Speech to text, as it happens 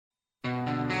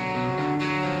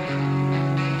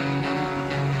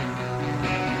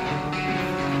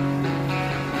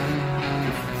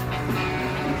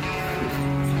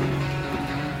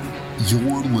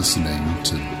You're listening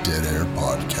to Dead Air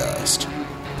Podcast,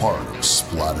 part of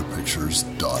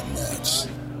SplatterPictures.net.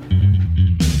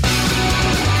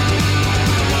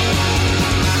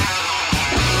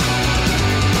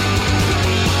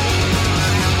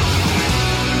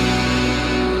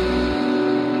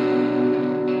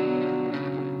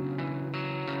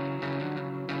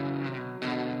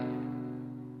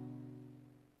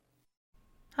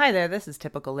 Hi there, this is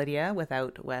Typical Lydia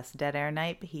without Wes Dead Air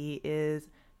Knipe. He is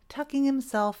tucking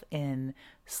himself in,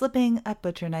 slipping a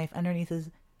butcher knife underneath his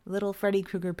little Freddy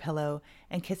Krueger pillow,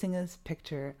 and kissing his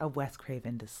picture of Wes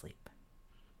Craven to sleep.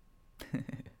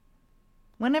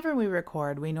 Whenever we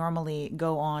record, we normally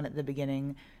go on at the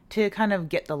beginning to kind of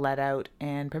get the let out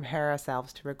and prepare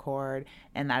ourselves to record,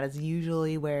 and that is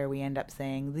usually where we end up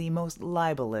saying the most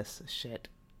libelous shit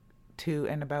to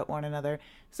and about one another,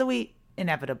 so we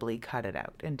inevitably cut it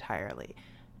out entirely.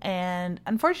 And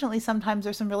unfortunately, sometimes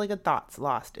there's some really good thoughts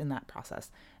lost in that process.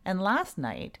 And last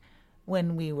night,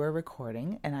 when we were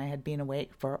recording, and I had been awake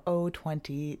for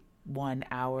 21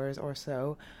 hours or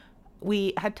so,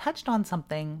 we had touched on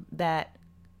something that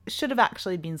should have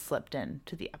actually been slipped in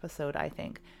to the episode, I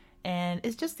think. And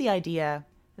it's just the idea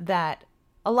that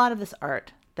a lot of this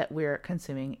art that we're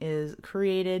consuming is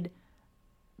created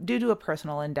due to a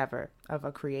personal endeavor of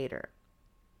a creator.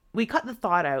 We cut the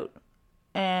thought out,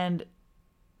 and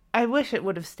I wish it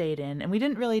would have stayed in, and we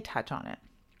didn't really touch on it.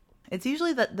 It's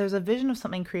usually that there's a vision of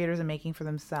something creators are making for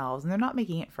themselves, and they're not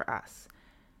making it for us.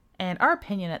 And our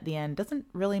opinion at the end doesn't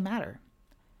really matter.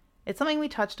 It's something we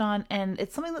touched on, and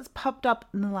it's something that's popped up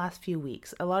in the last few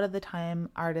weeks. A lot of the time,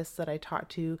 artists that I talk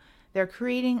to, they're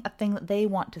creating a thing that they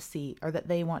want to see or that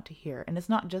they want to hear, and it's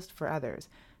not just for others.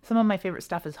 Some of my favorite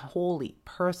stuff is wholly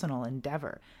personal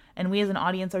endeavor, and we as an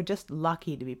audience are just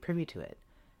lucky to be privy to it.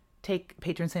 Take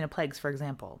Patron Saint of Plagues, for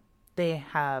example. They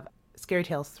have Scary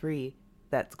Tales 3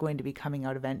 that's going to be coming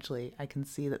out eventually. I can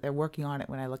see that they're working on it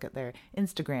when I look at their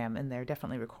Instagram, and they're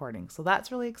definitely recording. So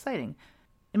that's really exciting.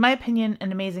 In my opinion,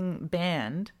 an amazing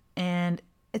band, and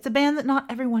it's a band that not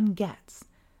everyone gets.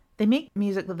 They make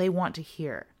music that they want to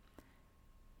hear.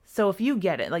 So if you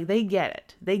get it, like they get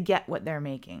it, they get what they're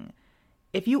making.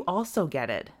 If you also get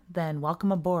it, then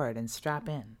welcome aboard and strap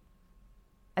in.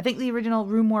 I think the original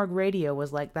Rue Morgue Radio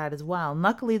was like that as well.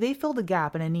 Luckily, they filled a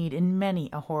gap and a need in many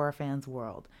a horror fan's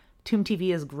world. Tomb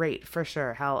TV is great, for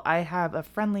sure. Hell, I have a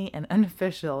friendly and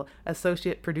unofficial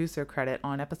associate producer credit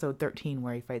on episode 13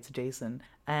 where he fights Jason,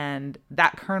 and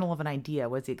that kernel of an idea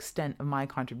was the extent of my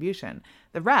contribution.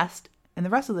 The rest, and the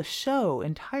rest of the show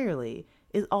entirely,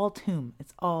 is all Tomb.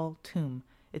 It's all Tomb.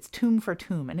 It's Tomb for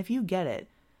Tomb, and if you get it,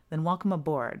 then welcome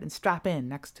aboard and strap in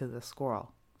next to the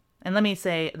squirrel. And let me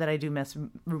say that I do miss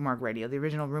Rue Morgue Radio, the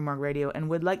original Rue Morgue Radio, and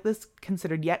would like this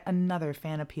considered yet another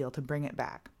fan appeal to bring it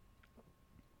back.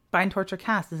 Bind Torture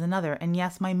Cast is another, and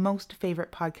yes, my most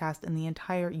favorite podcast in the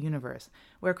entire universe,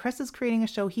 where Chris is creating a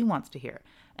show he wants to hear,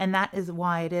 and that is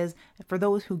why it is, for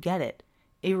those who get it,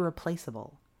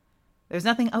 irreplaceable. There's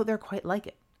nothing out there quite like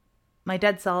it. My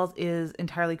Dead Cells is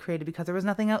entirely created because there was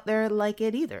nothing out there like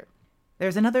it either.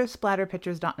 There's another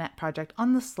SplatterPictures.net project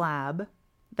on the slab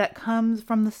that comes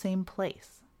from the same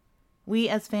place. We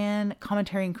as fan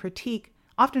commentary and critique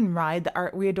often ride the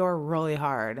art we adore really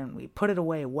hard, and we put it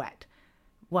away wet.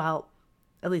 Well,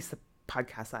 at least the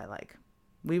podcasts I like.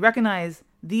 We recognize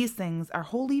these things are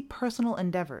wholly personal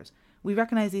endeavors. We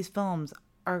recognize these films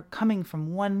are coming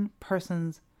from one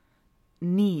person's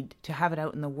need to have it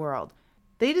out in the world.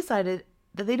 They decided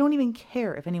that they don't even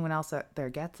care if anyone else out there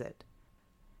gets it.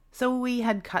 So we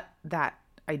had cut that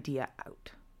idea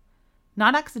out.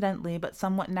 Not accidentally, but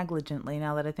somewhat negligently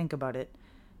now that I think about it.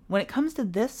 When it comes to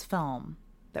this film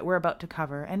that we're about to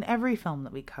cover, and every film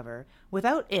that we cover,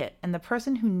 without it and the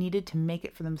person who needed to make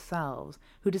it for themselves,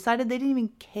 who decided they didn't even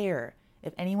care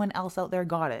if anyone else out there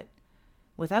got it,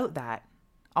 without that,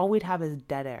 all we'd have is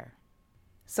dead air.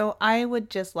 So I would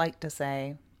just like to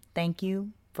say thank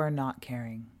you for not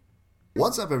caring.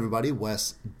 What's up, everybody?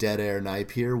 Wes Dead Air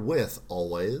Knipe here with,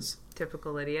 always,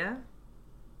 Typical Lydia.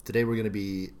 Today we're going to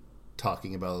be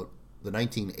talking about the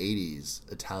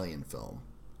 1980s Italian film.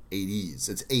 80s.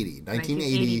 It's 80.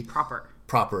 1980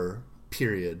 proper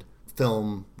period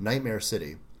film Nightmare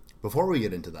City. Before we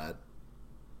get into that,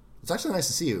 it's actually nice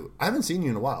to see you. I haven't seen you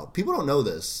in a while. People don't know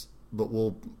this, but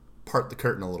we'll part the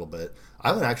curtain a little bit. I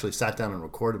haven't actually sat down and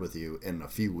recorded with you in a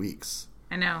few weeks.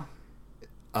 I know.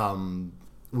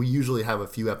 We usually have a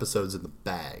few episodes in the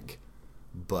bag,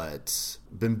 but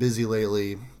been busy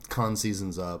lately. Con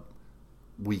season's up.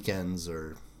 Weekends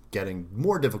are getting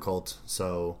more difficult,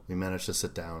 so we managed to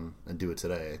sit down and do it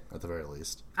today, at the very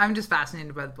least. I'm just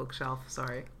fascinated by the bookshelf,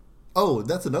 sorry. Oh,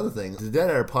 that's another thing. The Dead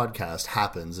Air podcast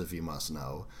happens, if you must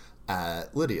know,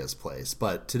 at Lydia's place.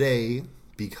 But today,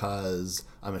 because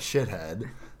I'm a shithead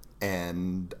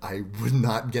and I would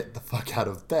not get the fuck out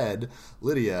of bed,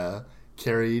 Lydia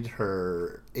carried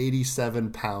her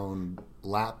 87-pound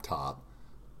laptop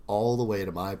all the way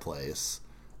to my place,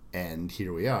 and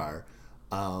here we are.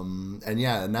 And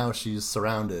yeah, now she's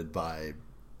surrounded by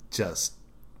just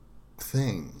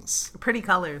things. Pretty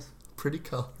colors. Pretty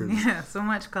colors. Yeah, so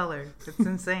much color. It's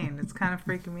insane. It's kind of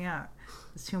freaking me out.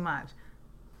 It's too much.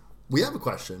 We have a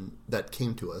question that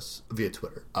came to us via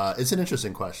Twitter. It's an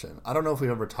interesting question. I don't know if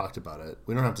we've ever talked about it.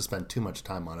 We don't have to spend too much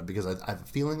time on it because I have a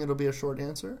feeling it'll be a short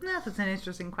answer. No, if it's an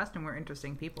interesting question, we're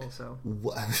interesting people, so.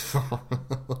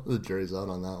 The jury's out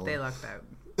on that one. They lucked out.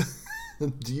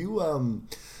 Do you,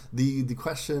 the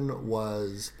question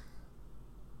was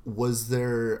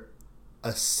there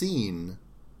a scene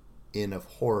in a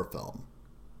horror film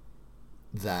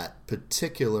that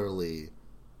particularly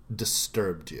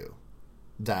disturbed you,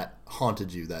 that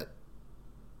haunted you, that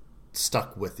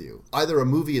stuck with you? Either a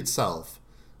movie itself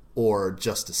or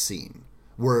just a scene.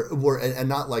 And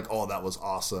not like, oh, that was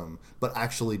awesome, but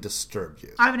actually disturbed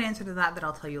you. I have an answer to that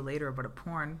I'll tell you later about a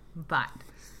porn, but...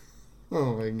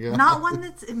 Oh my God. Not one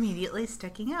that's immediately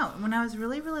sticking out. When I was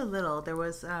really, really little, there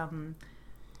was...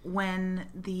 when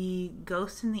the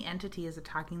ghost in the entity is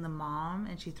attacking the mom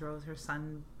and she throws her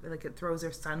son, like it throws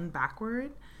her son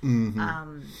backward.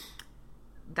 Mm-hmm.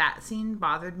 That scene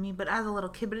bothered me, but as a little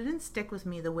kid, but it didn't stick with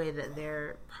me the way that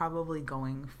they're probably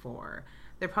going for.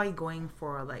 They're probably going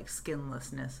for like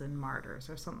skinlessness and martyrs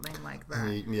or something like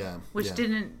that. Yeah. Which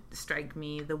didn't strike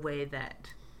me the way that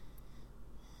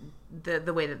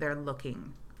the way that they're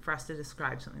looking for us to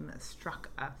describe something that struck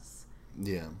us.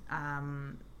 Yeah.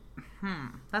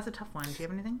 That's a tough one. Do you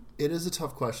have anything? It is a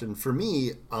tough question. For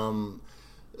me,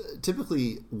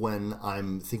 typically when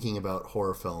I'm thinking about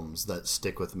horror films that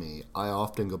stick with me, I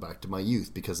often go back to my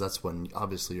youth because that's when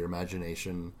obviously your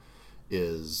imagination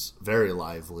is very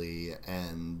lively,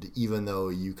 and even though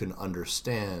you can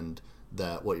understand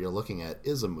that what you're looking at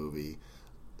is a movie,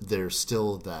 there's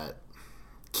still that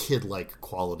kid-like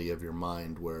quality of your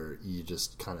mind where you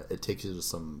just kind of, it takes you to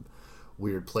some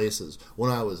weird places.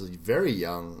 When I was very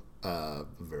young,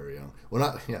 when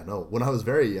I was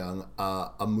very young,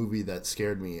 a movie that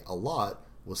scared me a lot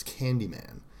was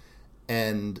Candyman.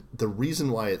 And the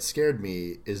reason why it scared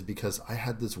me is because I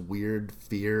had this weird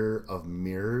fear of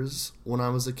mirrors when I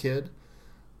was a kid.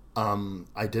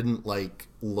 I didn't like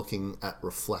looking at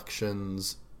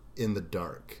reflections in the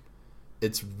dark.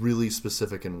 It's really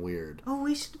specific and weird. Oh,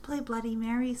 we should play Bloody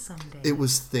Mary someday. It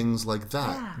was things like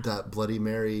that. Yeah. That Bloody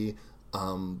Mary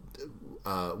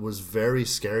was very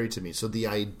scary to me. So the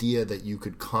idea that you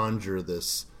could conjure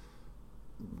this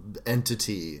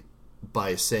entity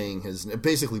by saying his name,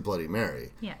 basically Bloody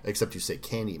Mary, except you say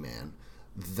Candyman,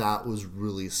 that was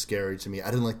really scary to me.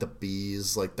 I didn't like the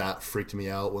bees. Like, that freaked me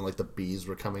out when like the bees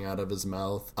were coming out of his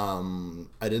mouth. I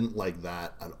didn't like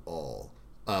that at all.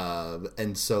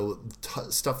 And so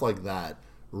stuff like that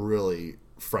really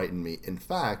frightened me. In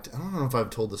fact, I don't know if I've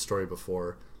told this story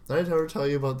before. Did I ever tell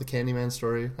you about the Candyman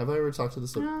story? Have I ever talked to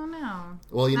this? No.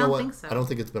 Well, you know what? Think so. I don't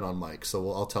think it's been on mic,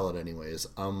 so I'll tell it anyways.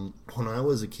 When I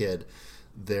was a kid,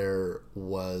 there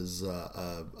was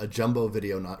a Jumbo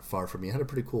Video not far from me. It had a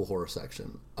pretty cool horror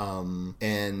section.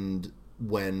 And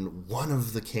when one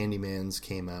of the Candymans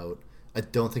came out, I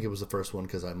don't think it was the first one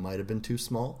because I might have been too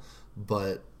small,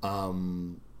 but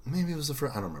maybe it was the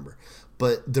first. I don't remember.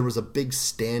 But there was a big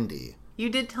standee. You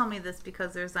did tell me this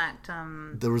because there's that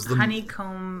there was the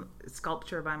honeycomb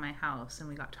sculpture by my house, and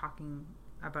we got talking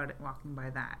about it walking by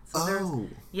that. So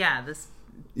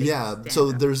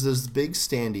so there's this big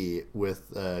standee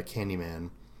with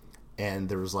Candyman, and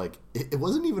there was like it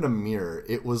wasn't even a mirror.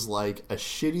 It was like a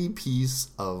shitty piece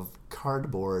of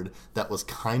cardboard that was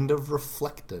kind of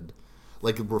reflected,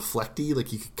 like reflecty,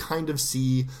 like you could kind of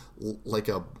see like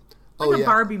a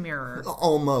Barbie mirror.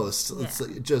 Almost. Yeah. It's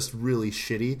like just really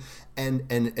shitty. And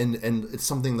it's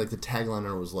something like the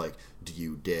tagline was like, "Do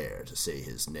you dare to say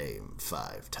his name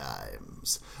 5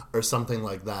 times?" Or something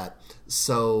like that.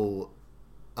 So,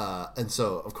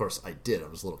 of course I did. I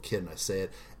was a little kid and I say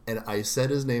it. And I said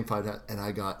his name 5 times and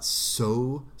I got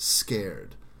so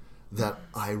scared that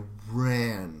I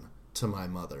ran to my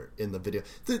mother in the video.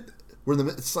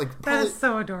 It's like probably, that's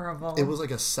so adorable. It was like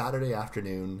a Saturday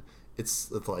afternoon.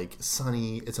 It's like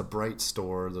sunny. It's a bright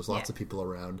store. There's lots of people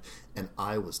around. And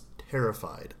I was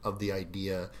terrified of the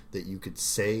idea that you could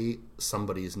say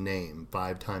somebody's name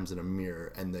 5 times in a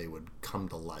mirror and they would come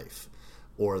to life.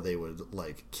 or they would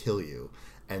like kill you.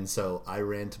 And so I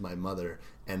ran to my mother,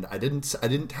 and I didn't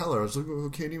tell her. I was like, oh,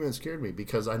 Candyman scared me,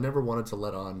 because I never wanted to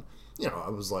let on, I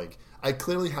was like, I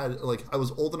clearly had, like, I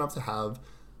was old enough to have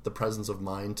the presence of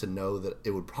mind to know that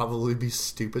it would probably be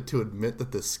stupid to admit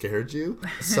that this scared you.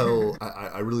 So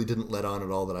I really didn't let on at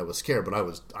all that I was scared, but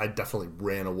I definitely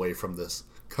ran away from this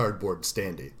cardboard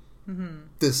standee. Mm-hmm.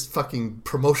 This fucking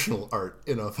promotional art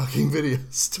in a fucking video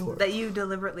store that you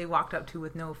deliberately walked up to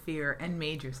with no fear and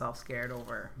made yourself scared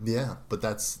over. Yeah, but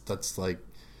that's like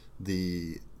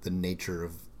the nature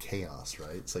of chaos,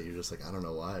 right? So you're just like, I don't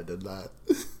know why I did that.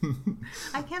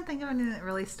 I can't think of anything that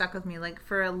really stuck with me. Like,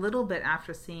 for a little bit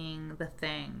after seeing The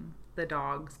Thing, the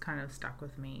dogs kind of stuck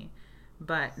with me,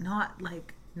 but not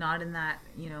in that,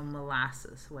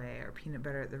 molasses way or peanut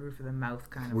butter at the roof of the mouth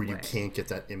kind of way. Where you can't get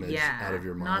that image out of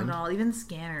your mind. Not at all. Even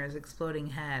Scanner's exploding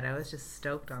head, I was just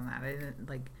stoked on that. I didn't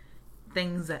like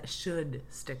things that should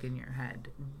stick in your head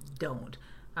don't.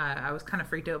 I was kind of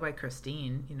freaked out by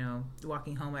Christine,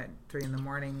 walking home at 3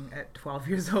 a.m. at 12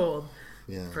 years old.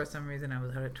 Yeah. For some reason, I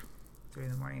was out at 3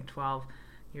 a.m. at 12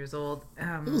 years old.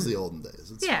 It was the olden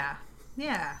days. Yeah.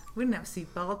 We didn't have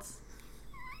seatbelts.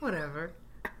 Whatever.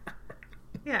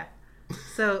 Yeah.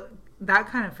 So that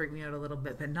kind of freaked me out a little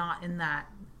bit, but not in that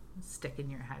stick in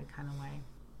your head kind of way.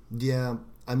 Yeah.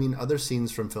 I mean, other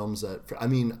scenes from films when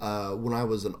I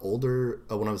was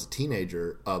when I was a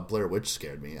teenager, Blair Witch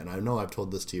scared me. And I know I've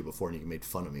told this to you before and you made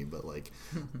fun of me, but like,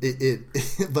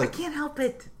 but I can't help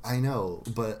it. I know.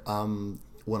 But,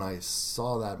 when I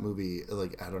saw that movie,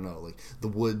 like, I don't know, like, The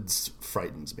Woods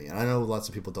frightens me. And I know lots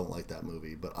of people don't like that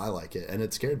movie, but I like it, and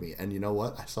it scared me. And you know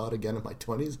what? I saw it again in my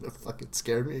 20s, and it fucking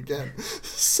scared me again.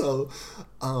 So,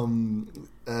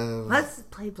 let's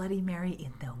play Bloody Mary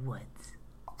in the woods.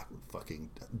 I would fucking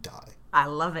die. I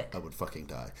love it. I would fucking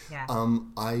die. Yeah.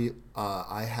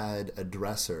 I had a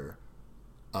dresser.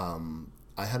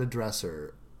 I had a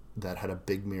dresser that had a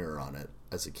big mirror on it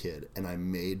as a kid, and I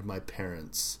made my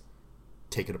parents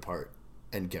take it apart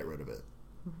and get rid of it.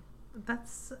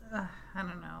 That's I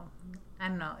don't know.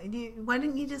 Why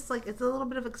didn't you just, like, it's a little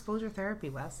bit of exposure therapy,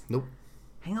 Wes. Nope.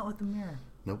 Hang out with the mirror.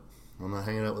 Nope. I'm not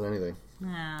hanging out with anything.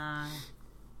 Nah.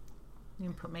 You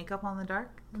can put makeup on the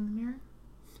dark in the mirror?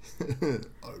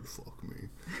 I'd fuck me.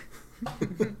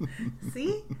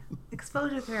 See?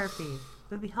 Exposure therapy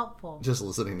would be helpful. Just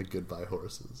listening to Goodbye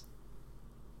Horses.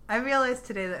 I realized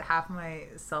today that half my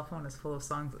cell phone is full of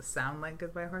songs that sound like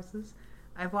Goodbye Horses.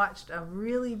 I watched a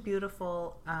really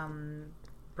beautiful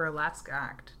burlesque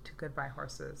act to Goodbye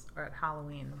Horses at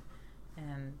Halloween,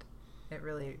 and it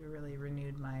really, really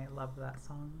renewed my love of that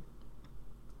song.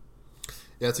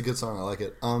 Yeah, it's a good song. I like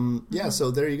it. Yeah,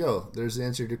 so there you go. There's the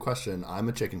answer to your question. I'm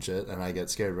a chicken shit, and I get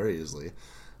scared very easily.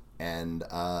 And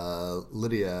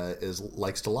Lydia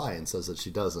likes to lie and says that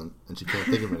she doesn't, and she can't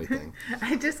think of anything.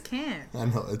 I just can't. I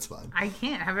know, it's fine. I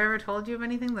can't. Have I ever told you of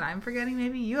anything that I'm forgetting,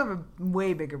 maybe? You have a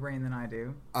way bigger brain than I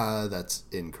do. That's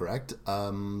incorrect.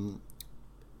 No,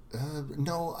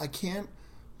 I can't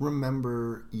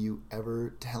remember you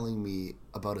ever telling me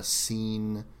about a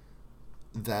scene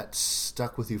that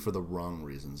stuck with you for the wrong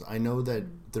reasons. I know that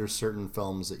there's certain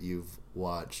films that you've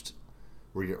watched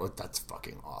where you're like, that's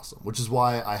fucking awesome. Which is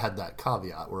why I had that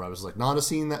caveat where I was like, not a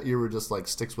scene that you were just like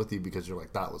sticks with you because you're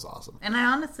like, that was awesome. And I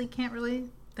honestly can't really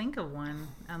think of one.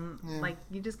 Like,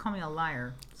 you just call me a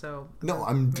liar. So no,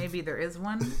 maybe there is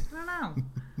one. I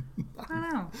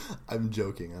don't know. I'm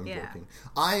joking. I'm joking.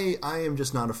 I am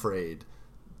just not afraid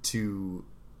to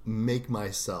make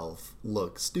myself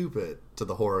look stupid to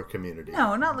the horror community.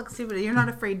 No, not look stupid. You're not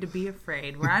afraid to be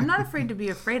afraid. Where I'm not afraid to be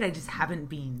afraid, I just haven't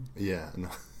been. Yeah, no.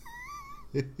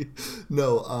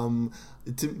 No,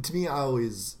 to me, I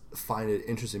always find it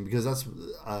interesting because that's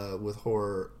with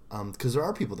horror. Because there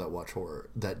are people that watch horror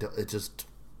that it just.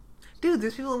 Dude,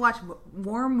 there's people that watch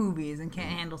war movies and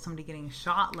can't handle somebody getting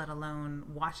shot, let alone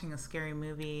watching a scary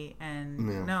movie.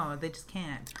 And no, they just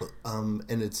can't. And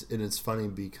it's funny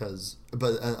because,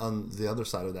 but on the other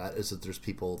side of that is that there's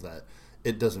people that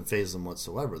it doesn't faze them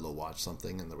whatsoever. They'll watch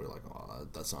something and they're like, "Oh,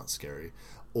 that's not scary,"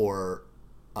 or.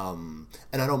 And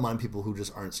I don't mind people who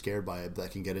just aren't scared by it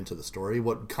that can get into the story.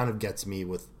 What kind of gets me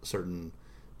with certain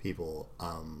people,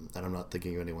 and I'm not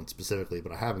thinking of anyone specifically,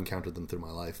 but I have encountered them through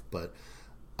my life, but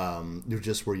you're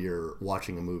just where you're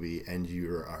watching a movie and you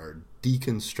are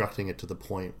deconstructing it to the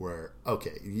point where,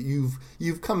 okay,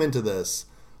 you've come into this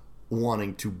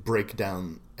wanting to break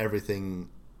down everything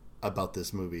about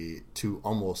this movie to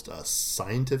almost a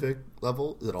scientific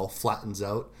level that all flattens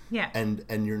out. Yeah.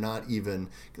 And you're not even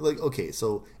like, okay,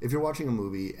 so if you're watching a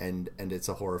movie and it's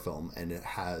a horror film and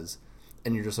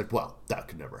and you're just like, well, that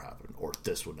could never happen or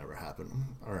this would never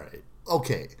happen. All right.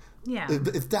 Okay. Yeah.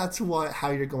 If that's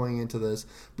how you're going into this,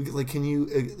 like, can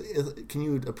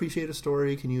you appreciate a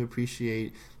story? Can you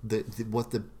appreciate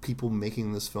what the people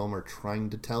making this film are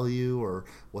trying to tell you, or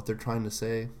what they're trying to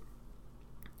say?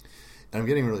 And I'm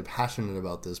getting really passionate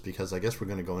about this because I guess we're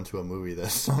going to go into a movie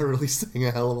that's not really saying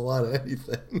a hell of a lot of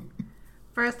anything.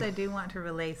 First, I do want to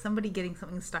relay somebody getting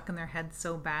something stuck in their head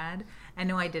so bad. I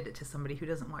know I did it to somebody who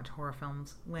doesn't watch horror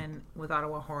films. When, with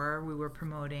Ottawa Horror, we were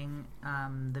promoting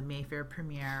the Mayfair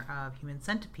premiere of Human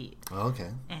Centipede. Oh, okay.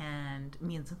 And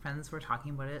me and some friends were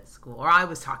talking about it at school. Or I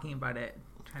was talking about it,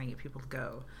 trying to get people to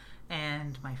go.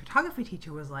 And my photography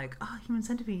teacher was like, oh, Human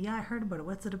Centipede, yeah, I heard about it.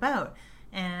 What's it about?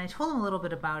 And I told him a little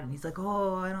bit about it. And he's like,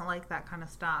 oh, I don't like that kind of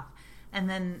stuff. And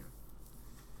then,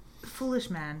 foolish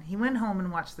man, he went home and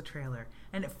watched the trailer.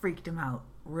 And it freaked him out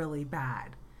really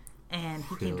bad. And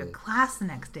he came to class the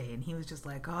next day, and he was just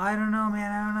like, oh, I don't know,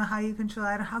 man. I don't know how you control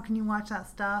it. How can you watch that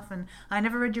stuff? And I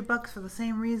never read your books for the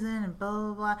same reason, and blah,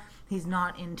 blah, blah. He's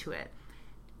not into it.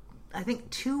 I think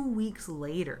 2 weeks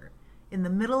later, in the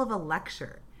middle of a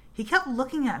lecture, he kept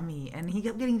looking at me, and he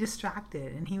kept getting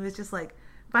distracted. And he was just like,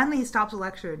 finally he stops the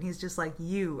lecture, and he's just like,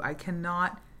 I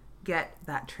cannot get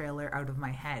that trailer out of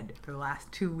my head for the last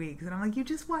 2 weeks. And I'm like, you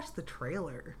just watched the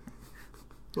trailer.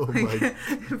 Oh my.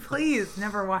 Please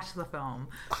never watch the film.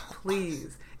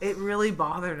 Please. It really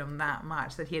bothered him that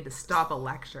much that he had to stop a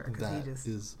lecture because he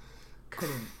just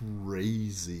couldn't.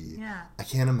 Crazy. Yeah. I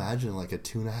can't imagine like a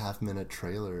 2.5 minute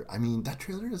trailer. I mean, that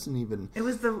trailer doesn't even. It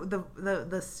was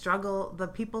the struggle, the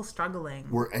people struggling.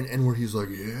 Where he's like,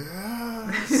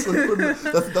 yes. Like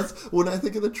that's when I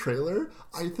think of the trailer.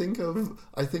 I think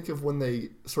of when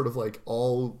they sort of like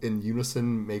all in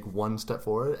unison make one step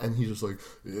forward, and he's just like,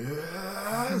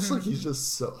 yes. Like he's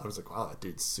just so. I was like, wow, that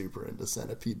dude's super into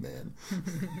Centipede Man.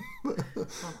 Well,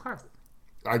 of course.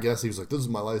 I guess he was like, this is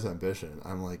my life's ambition.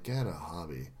 I'm like, get a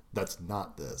hobby. That's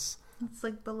not this. It's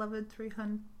like Beloved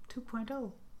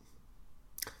 2.0.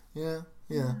 Yeah.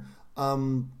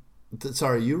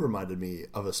 Sorry, you reminded me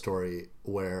of a story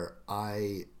where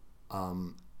I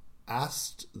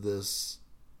asked this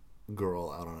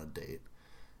girl out on a date,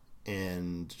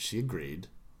 and she agreed,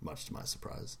 much to my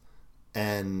surprise.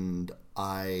 And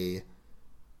I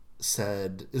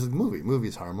said, "Is a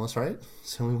movie's harmless, right?"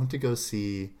 So we went to go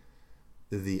see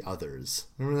The Others.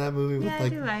 Remember that movie? Yeah, I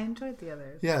do. I enjoyed The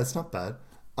Others. Yeah, it's not bad.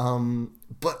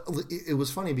 But it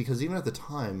was funny because even at the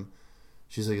time,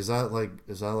 she's like, "Is that like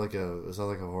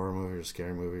a horror movie or a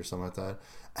scary movie or something like that?"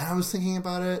 And I was thinking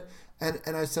about it,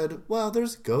 and I said, "Well,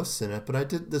 there's ghosts in it, but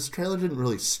this trailer didn't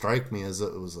really strike me as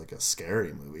it was like a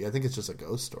scary movie. I think it's just a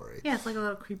ghost story." Yeah, it's like a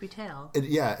little creepy tale.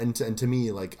 And to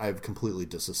me, like, I've completely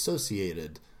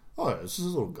disassociated. Oh, it's just a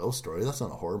little ghost story. That's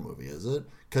not a horror movie, is it?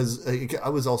 Because I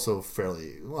was also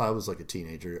I was like a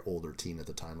teenager, older teen at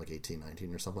the time, like 18,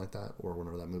 19 or something like that, or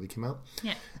whenever that movie came out.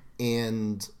 Yeah.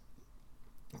 And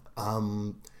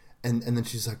then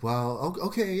she's like, well,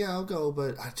 okay, yeah, I'll go,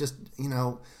 but I just,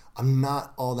 I'm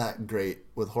not all that great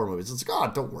with horror movies. It's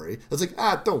like, don't worry. It's like,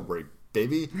 don't worry,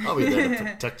 baby. I'll be there to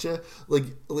protect you.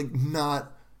 Like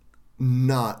not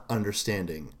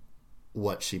understanding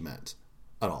what she meant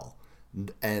at all.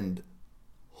 And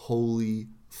holy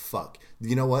fuck.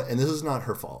 You know what? And this is not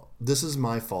her fault. This is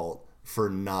my fault for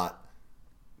not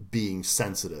being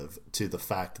sensitive to the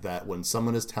fact that when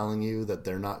someone is telling you that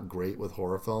they're not great with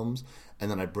horror films,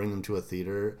 and then I bring them to a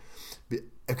theater,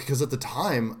 because at the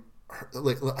time,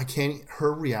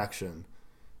 her reaction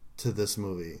to this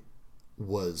movie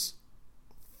was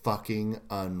fucking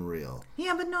unreal.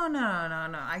 Yeah, but no.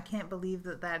 I can't believe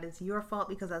that is your fault,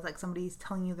 because that's like somebody's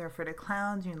telling you they're afraid of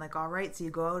clowns, and you're like, all right, so you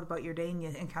go out about your day and you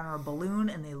encounter a balloon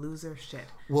and they lose their shit.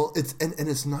 Well, it's and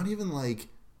it's not even like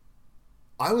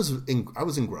I was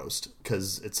engrossed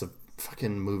because it's a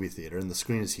fucking movie theater and the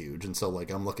screen is huge, and so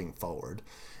like I'm looking forward,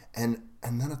 and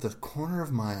then at the corner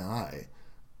of my eye,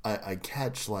 I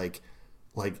catch like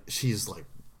she's like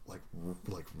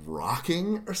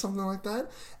rocking or something like that,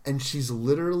 and she's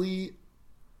literally,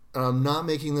 I'm not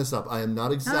making this up, I am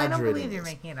not exaggerating. No, I don't believe you're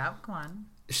making it up. Come on.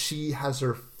 She has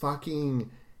her fucking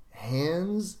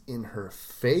hands in her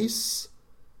face.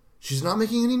 She's not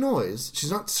making any noise.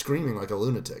 She's not screaming like a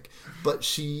lunatic, but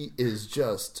she is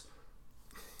just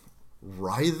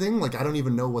writhing. Like, I don't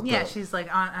even know what. Yeah, she's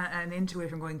like on an inch away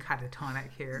from going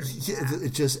catatonic here. Yeah,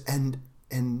 it just and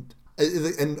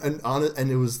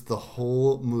it was the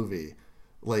whole movie.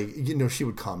 Like, she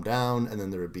would calm down, and then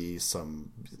there would be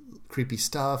some creepy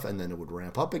stuff, and then it would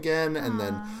ramp up again, and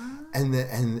then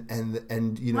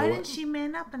why didn't she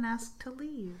man up and ask to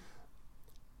leave?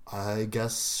 I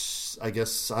guess I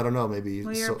don't know, maybe.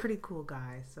 Well, you're a pretty cool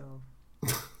guy, so.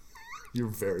 You're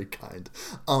very kind.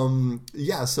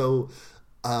 Yeah, so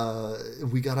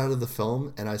we got out of the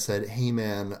film and I said, hey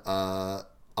man,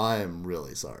 I'm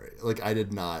really sorry. Like, I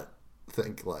did not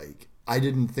think I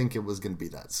didn't think it was going to be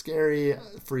that scary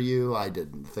for you. I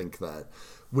didn't think that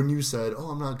when you said, oh,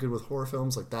 I'm not good with horror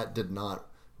films, like that did not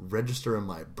register in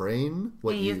my brain.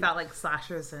 What you thought like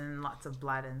slashers and lots of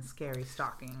blood and scary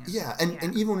stalking.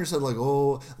 And even when you said like,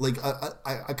 oh, like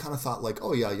I kind of thought like,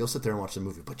 oh yeah, you'll sit there and watch the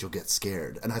movie, but you'll get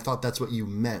scared. And I thought that's what you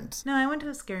meant. No, I went to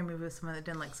a scary movie with someone that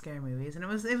didn't like scary movies, and it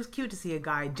was cute to see a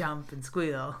guy jump and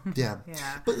squeal. Yeah.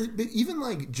 But even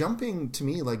like jumping, to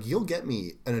me, like you'll get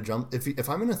me in a jump if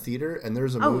I'm in a theater and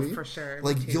there's a movie. Oh, for sure.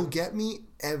 Like you'll get me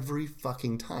every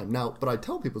fucking time. Now, but I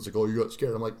tell people, it's like, oh, you got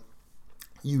scared. I'm like,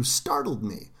 you startled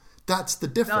me. That's the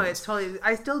difference. No, it's totally...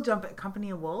 I still jump at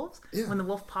Company of Wolves. Yeah. When the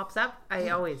wolf pops up, I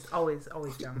always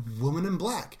jump. Woman in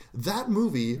Black. That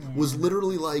movie was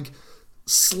literally like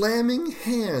slamming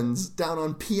hands down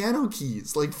on piano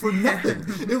keys, like for nothing.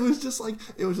 It was just like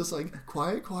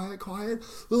quiet,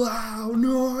 loud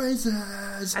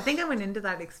noises. I think I went into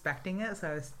that expecting it, so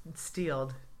I was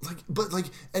steeled. So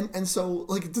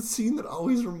the scene that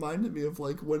always reminded me of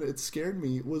like when it scared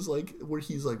me was like where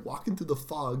he's like walking through the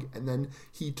fog and then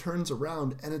he turns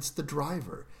around and it's the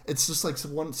driver. It's just like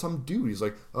some dude. He's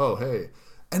like, oh hey,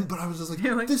 but I was just like,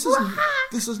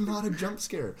 this is not a jump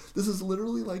scare. This is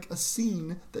literally like a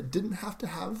scene that didn't have to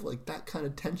have like that kind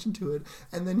of tension to it.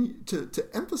 And then to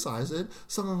emphasize it,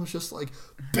 someone was just like,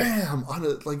 bam on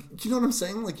it. Like, you know what I'm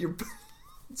saying? Like you're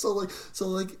so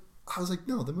I was like,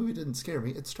 no, the movie didn't scare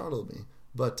me. It startled me.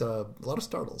 But a lot of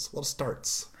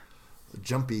starts.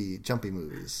 Jumpy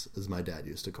movies, as my dad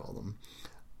used to call them.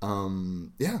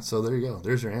 So there you go.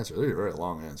 There's your answer. There's a very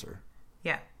long answer.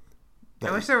 Yeah.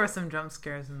 I wish there were some jump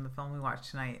scares in the film we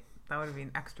watched tonight. That would have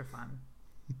been extra fun.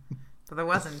 But there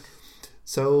wasn't.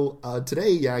 So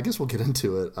today, I guess we'll get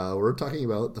into it. We're talking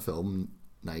about the film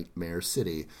Nightmare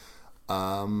City.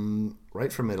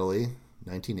 Right from Italy.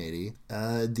 1980.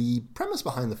 The premise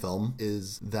behind the film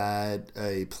is that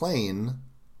a plane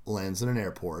lands in an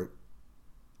airport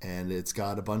and it's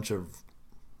got a bunch of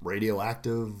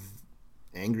radioactive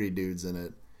angry dudes in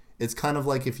it. It's kind of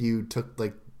like if you took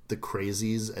like the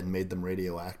Crazies and made them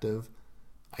radioactive,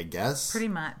 I guess. Pretty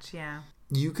much, yeah.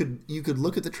 You could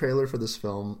look at the trailer for this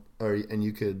film and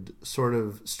you could sort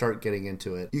of start getting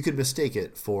into it. You could mistake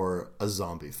it for a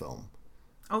zombie film.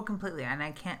 Oh, completely. And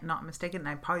I can't not mistake it. And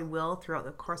I probably will, throughout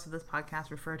the course of this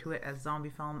podcast, refer to it as zombie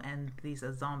film and these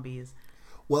as zombies.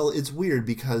 Well, it's weird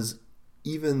because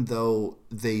even though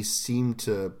they seem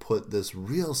to put this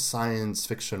real science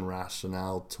fiction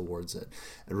rationale towards it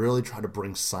and really try to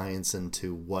bring science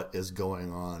into what is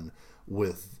going on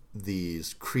with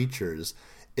these creatures,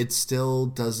 it still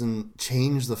doesn't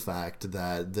change the fact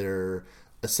that they're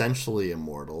essentially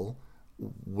immortal,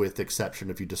 with exception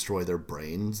if you destroy their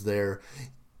brains.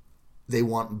 They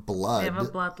want blood. They have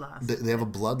a bloodlust. They have a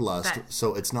bloodlust,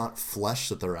 so it's not flesh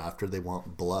that they're after. They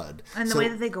want blood. And the way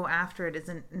that they go after it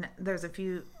isn't... There's a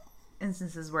few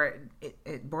instances where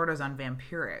it borders on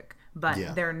vampiric,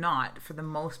 but they're not for the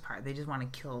most part. They just want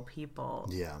to kill people.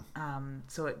 Yeah.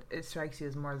 So it strikes you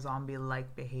as more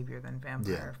zombie-like behavior than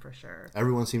vampire, for sure.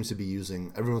 Everyone seems to be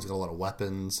using... Everyone's got a lot of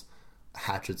weapons,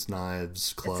 hatchets,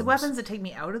 knives, clubs. It's the weapons that take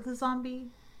me out of the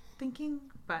zombie thinking,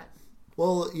 but...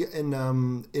 Well, in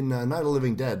Night of the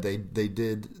Living Dead, they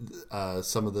did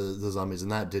some of the zombies,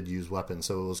 and that did use weapons.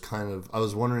 So it was kind of... I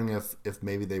was wondering if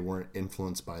maybe they weren't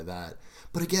influenced by that.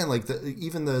 But again, like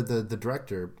even the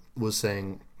director was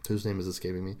saying, whose name is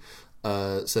escaping me,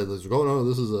 said, "Oh no,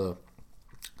 this is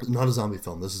not a zombie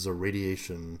film. This is a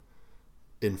radiation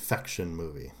infection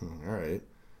movie." All right,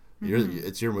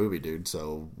 it's your movie, dude.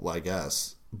 So I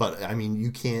guess. But I mean,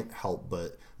 you can't help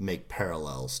but make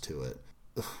parallels to it.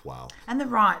 Wow. And the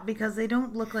rot, because they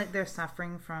don't look like they're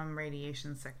suffering from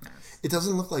radiation sickness. It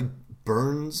doesn't look like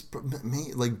burns,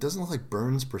 doesn't look like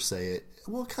burns per se.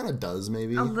 Well, it kind of does,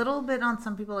 maybe. A little bit on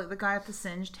some people, like the guy with the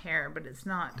singed hair, but it's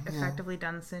not effectively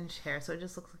done singed hair, so it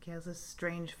just looks like he has a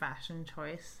strange fashion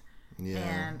choice. Yeah.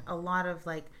 And a lot of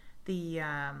like the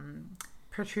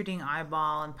protruding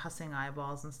eyeball and pussing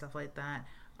eyeballs and stuff like that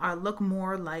look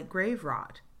more like grave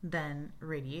rot than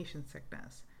radiation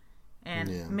sickness.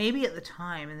 And maybe at the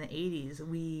time in the 80s,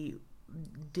 we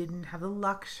didn't have the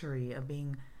luxury of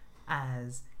being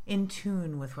as in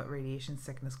tune with what radiation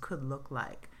sickness could look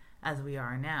like as we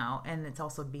are now. And it's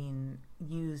also being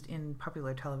used in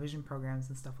popular television programs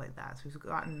and stuff like that. So we've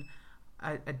gotten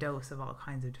a dose of all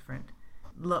kinds of different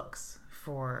looks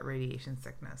for radiation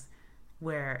sickness,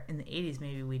 where in the 80s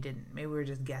maybe we didn't. Maybe we were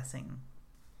just guessing.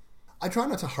 I try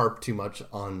not to harp too much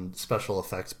on special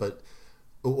effects, but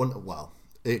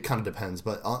It kind of depends,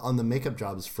 but on the makeup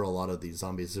jobs for a lot of these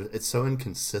zombies, it's so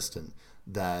inconsistent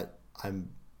that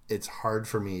it's hard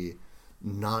for me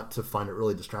not to find it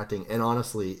really distracting. And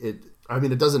honestly,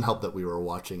 it doesn't help that we were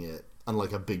watching it on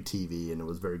like a big TV and it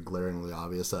was very glaringly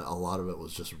obvious that a lot of it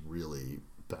was just really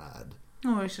bad.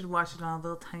 Oh, we should watch it on a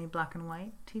little tiny black and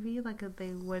white TV like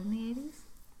they would in the 80s.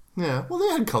 Yeah, well, they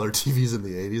had color TVs in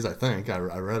the 80s, I think. I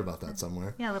read about that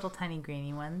somewhere. Yeah, little tiny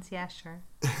grainy ones. Yeah, sure.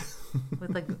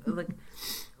 With like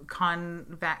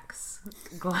convex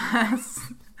glass.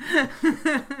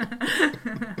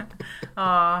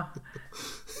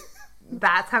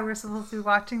 That's how we're supposed to be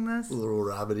watching this? Little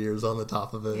rabbit ears on the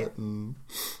top of it. Yeah. And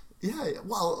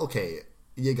well, okay.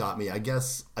 You got me. I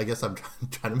guess I'm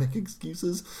trying to make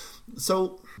excuses.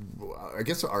 So, I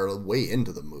guess our way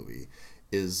into the movie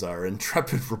is our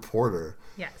intrepid reporter.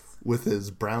 Yes. With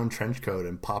his brown trench coat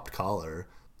and popped collar.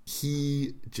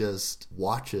 He just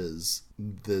watches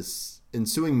this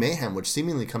ensuing mayhem, which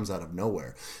seemingly comes out of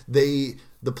nowhere. The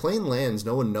plane lands,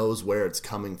 no one knows where it's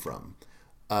coming from.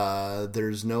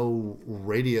 There's no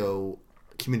radio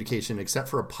communication except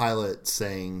for a pilot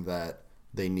saying that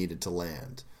they needed to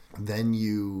land. Then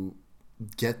you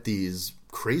get these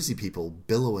crazy people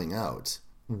billowing out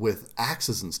with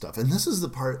axes and stuff. And this is the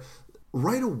part,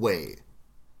 right away,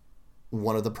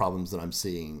 one of the problems that I'm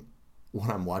seeing when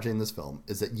I'm watching this film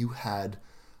is that you had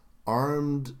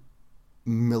armed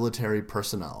military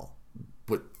personnel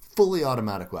with fully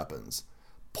automatic weapons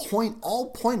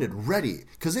all pointed ready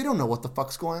because they don't know what the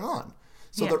fuck's going on.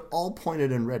 So they're all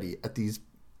pointed and ready at these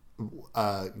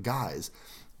guys.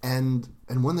 And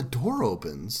when the door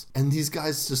opens and these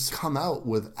guys just come out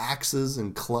with axes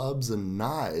and clubs and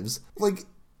knives, like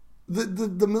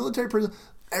the military person,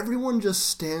 everyone just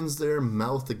stands there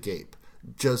mouth agape.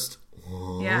 Just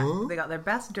yeah, they got their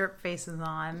best derp faces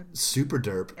on. Super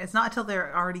derp. It's not until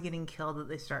they're already getting killed that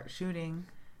they start shooting.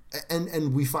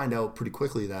 And we find out pretty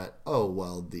quickly that, oh,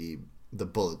 well, the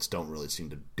bullets don't really seem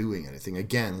to doing anything.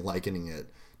 Again, likening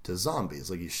it to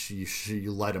zombies. Like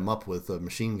you light them up with a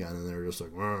machine gun and they're just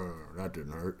like, that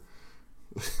didn't hurt.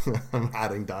 I'm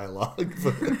adding dialogue.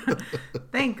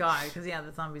 Thank God, because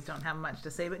the zombies don't have much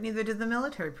to say, but neither did the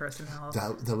military personnel.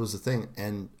 That was the thing.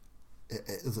 And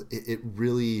it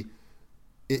really...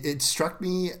 It struck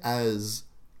me as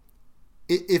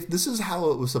if this is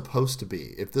how it was supposed to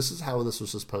be, if this is how this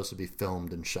was supposed to be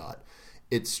filmed and shot,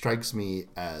 it strikes me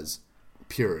as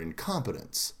pure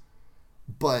incompetence.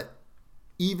 But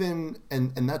even,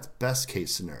 and that's best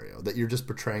case scenario, that you're just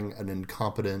portraying an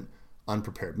incompetent,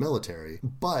 unprepared military.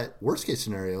 But worst case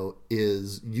scenario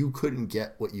is you couldn't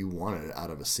get what you wanted out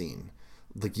of a scene.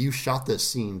 Like you shot this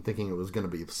scene thinking it was going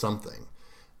to be something.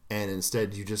 And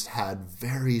instead, you just had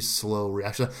very slow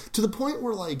reaction to the point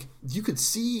where, like, you could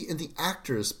see in the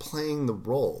actors playing the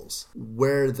roles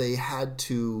where they had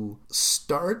to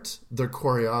start their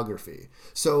choreography.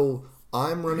 So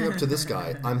I'm running up to this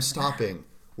guy. I'm stopping.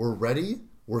 We're ready.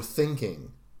 We're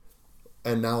thinking.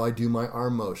 And now I do my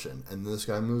arm motion. And this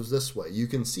guy moves this way. You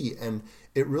can see. And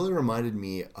it really reminded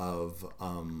me of,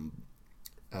 I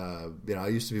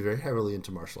used to be very heavily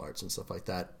into martial arts and stuff like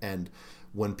that. And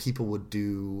when people would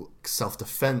do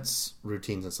self-defense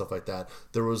routines and stuff like that,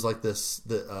 there was like this,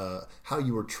 how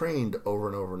you were trained over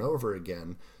and over and over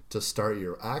again to start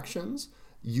your actions.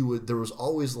 There was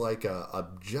always like a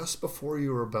just before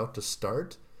you were about to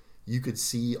start, you could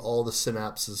see all the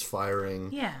synapses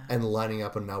firing and lining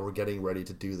up, and now we're getting ready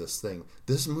to do this thing.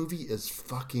 This movie is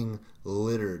fucking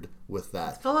littered with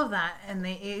that. It's full of that, and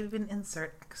they even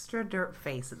insert extra dirt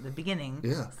face at the beginning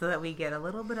so that we get a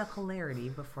little bit of hilarity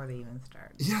before they even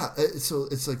start. Yeah, so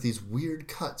it's like these weird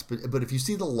cuts, but if you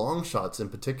see the long shots in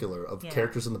particular of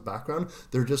characters in the background,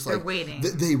 they're just like... They're waiting.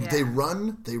 They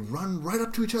run right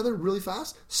up to each other really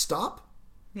fast, stop,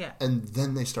 yeah, and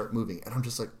then they start moving, and I'm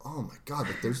just like, oh my god,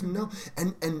 like there's no,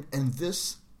 and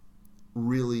this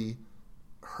really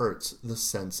hurts the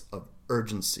sense of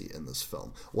urgency in this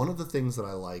film. One of the things that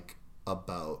I like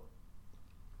about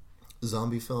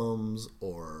zombie films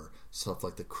or stuff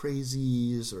like The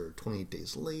Crazies or 28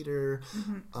 Days Later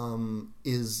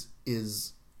is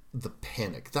the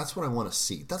panic. That's what I want to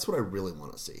see. That's what I really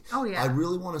want to see. Oh yeah, I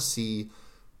really want to see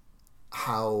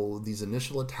how these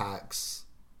initial attacks,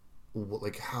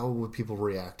 like how would people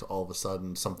react to all of a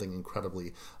sudden something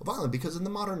incredibly violent, because in the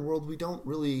modern world we don't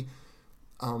really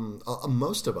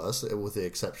most of us, with the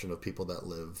exception of people that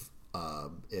live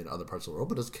in other parts of the world,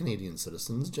 but as Canadian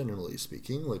citizens, generally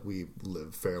speaking, like we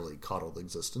live fairly coddled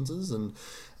existences, and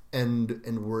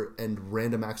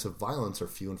random acts of violence are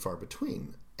few and far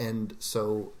between. And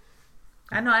so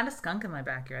I know I had a skunk in my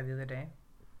backyard the other day.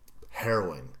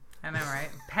 Harrowing. I know, right?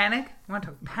 Panic? You want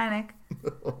to talk panic?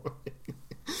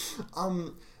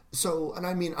 So, and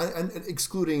I mean, and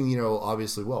excluding, you know,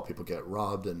 obviously, well, people get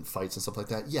robbed and fights and stuff like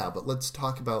that. Yeah, but let's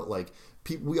talk about, like,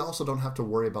 we also don't have to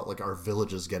worry about, like, our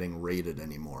villages getting raided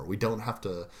anymore. We don't have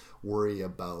to worry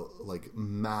about, like,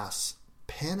 mass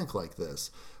panic like this,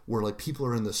 where, like, people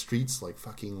are in the streets, like,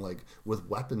 fucking, like, with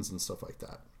weapons and stuff like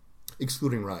that.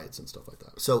 Excluding riots and stuff like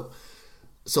that.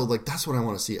 So, like, that's what I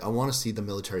want to see. I want to see the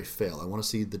military fail. I want to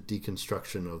see the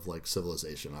deconstruction of, like,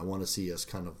 civilization. I want to see us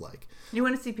kind of, like... You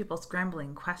want to see people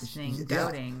scrambling, questioning,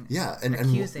 doubting, and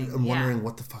accusing. And wondering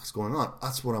what the fuck's going on.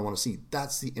 That's what I want to see.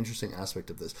 That's the interesting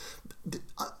aspect of this.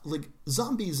 Like,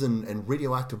 zombies and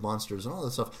radioactive monsters and all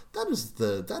that stuff, that is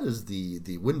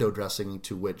the window dressing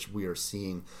to which we are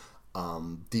seeing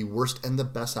the worst and the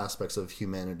best aspects of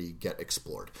humanity get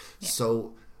explored. Yeah.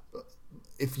 So...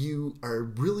 if you are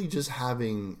really just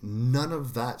having none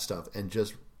of that stuff and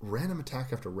just random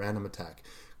attack after random attack,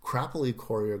 crappily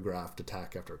choreographed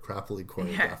attack after crappily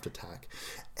choreographed attack.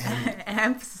 And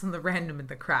emphasis on the random and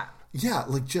the crap. Yeah,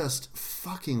 like just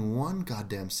fucking one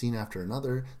goddamn scene after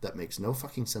another that makes no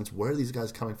fucking sense. Where are these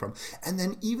guys coming from? And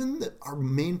then even our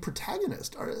main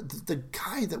protagonist, the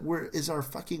guy that is our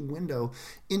fucking window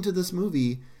into this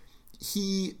movie,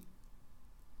 he...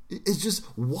 is just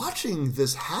watching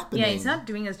this happening. Yeah, he's not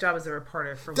doing his job as a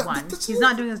reporter, for one. He's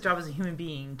not doing his job as a human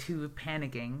being, two,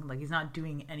 panicking. Like, he's not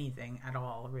doing anything at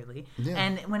all, really. Yeah.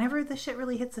 And whenever the shit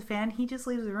really hits the fan, he just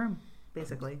leaves the room,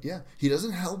 basically. Yeah, he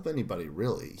doesn't help anybody,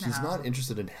 really. He's not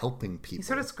interested in helping people. He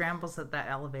sort of scrambles at that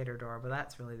elevator door, but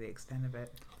that's really the extent of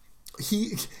it.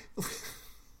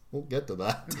 We'll get to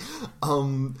that.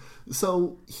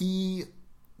 So he...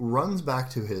 runs back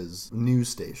to his news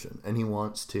station and he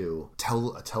wants to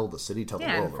tell the city, the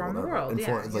world, inform the world.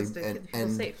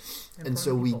 And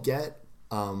so we get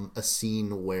a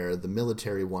scene where the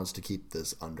military wants to keep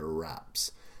this under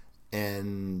wraps,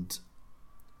 and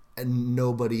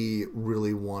nobody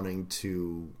really wanting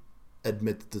to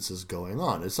admit that this is going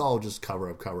on. It's all just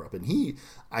cover up, and he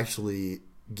actually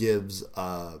gives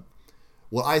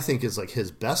what I think is like his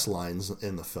best lines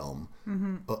in the film,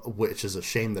 which is a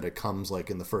shame that it comes like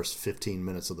in the first 15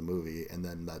 minutes of the movie, and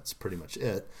then that's pretty much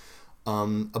it.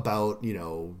 About, you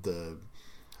know,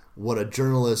 what a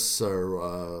journalist's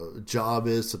job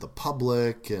is to the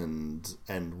public, and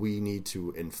we need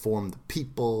to inform the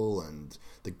people, and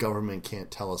the government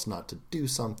can't tell us not to do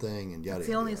something, and yada. It's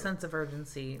the only sense of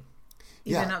urgency.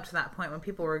 Even up to that point when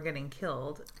people were getting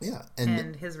killed. Yeah,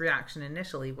 and his reaction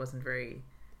initially wasn't very,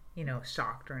 you know,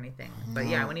 shocked or anything. But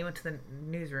yeah, when he went to the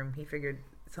newsroom, he figured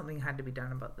something had to be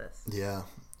done about this. Yeah.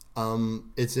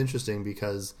 It's interesting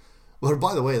because, well,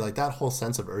 by the way, like that whole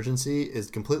sense of urgency is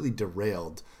completely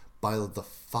derailed by the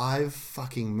 5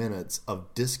 fucking minutes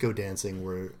of disco dancing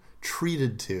we're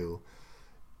treated to.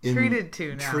 We're treated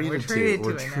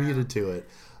to it.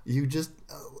 You just...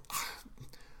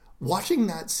 watching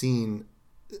that scene...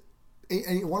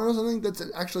 And you want to know something that's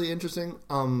actually interesting?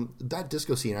 That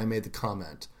disco scene, I made the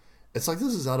comment. It's like,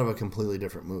 this is out of a completely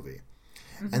different movie.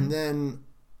 Mm-hmm. And then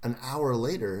an hour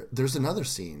later, there's another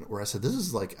scene where I said, this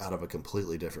is like out of a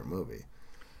completely different movie.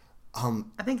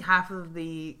 I think half of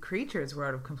the creatures were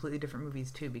out of completely different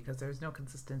movies too, because there's no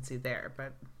consistency there.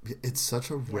 But it's such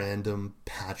a random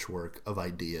patchwork of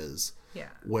ideas. Yeah.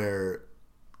 Where...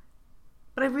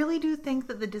 But I really do think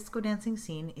that the disco dancing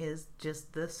scene is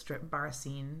just the strip bar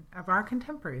scene of our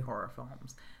contemporary horror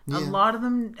films. Yeah. A lot of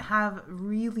them have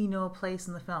really no place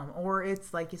in the film. Or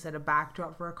it's, like you said, a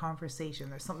backdrop for a conversation.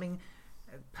 There's something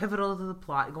pivotal to the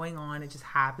plot going on. It just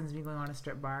happens to be going on a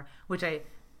strip bar, which I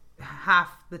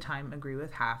half the time agree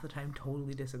with, half the time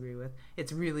totally disagree with.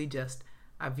 It's really just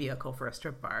a vehicle for a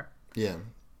strip bar. Yeah.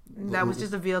 That was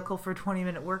just a vehicle for a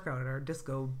 20-minute workout or a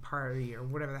disco party or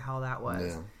whatever the hell that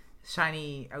was. Yeah.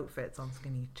 Shiny outfits on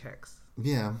skinny chicks.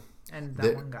 Yeah. And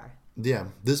that one guy. Yeah.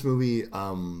 This movie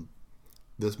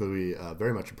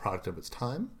very much a product of its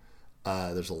time.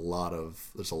 There's a lot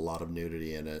of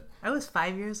nudity in it. I was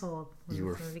 5 years old when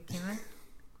this movie came out.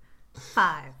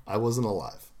 5. I wasn't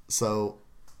alive. So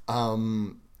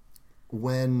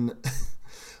when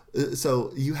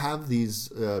so you have these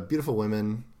beautiful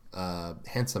women,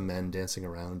 handsome men dancing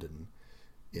around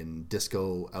in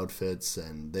disco outfits,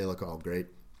 and they look all great.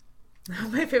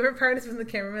 My favorite part is when the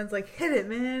cameraman's like, hit it,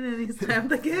 man. And he's like, I'm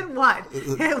like, hit what?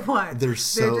 Hit what? They're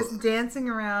just dancing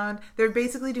around. They're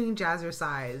basically doing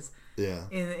jazzercise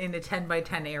in a 10 by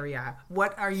 10 area.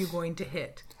 What are you going to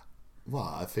hit?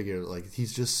 Well, I figure like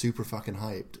he's just super fucking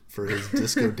hyped for his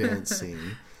disco dance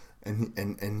scene.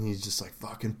 And he's just like,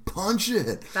 fucking punch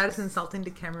it. That is insulting to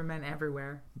cameramen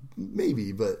everywhere.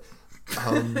 Maybe, but...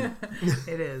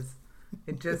 It is.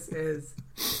 It just is.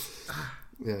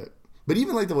 Yeah. But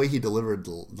even like the way he delivered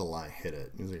the line, hit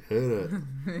it. He was like, hit it.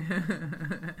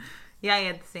 Yeah, he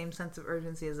had the same sense of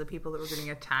urgency as the people that were getting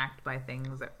attacked by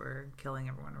things that were killing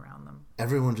everyone around them.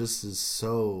 Everyone just is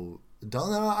so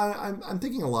dull. I'm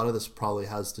thinking a lot of this probably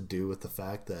has to do with the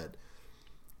fact that,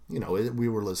 you know, we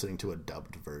were listening to a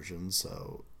dubbed version,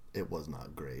 so it was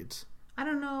not great. I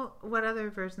don't know what other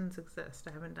versions exist.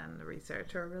 I haven't done the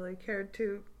research or really cared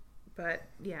to, but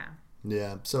yeah.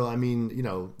 Yeah, so I mean, you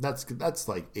know, that's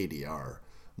like ADR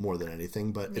more than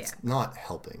anything, but it's not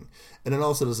helping. And it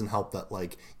also doesn't help that,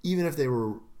 like, even if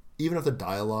the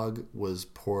dialogue was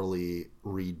poorly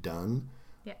redone,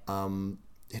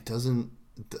 it doesn't.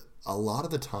 A lot of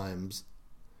the times,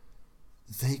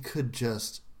 they could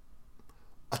just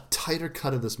a tighter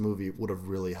cut of this movie would have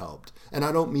really helped. And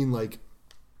I don't mean like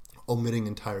omitting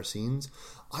entire scenes.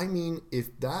 I mean if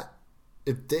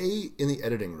they in the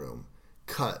editing room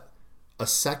cut a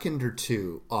second or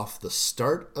two off the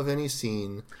start of any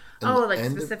scene. Like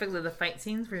specifically the fight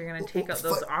scenes where you're going to take out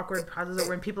those awkward pauses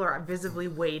when people are visibly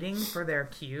waiting for their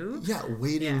cue. Yeah,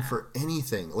 waiting for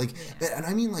anything. Like, and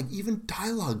I mean like even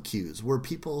dialogue cues where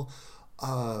people,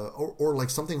 or like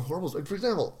something horrible. Like for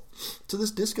example, so this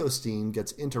disco scene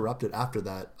gets interrupted after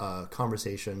that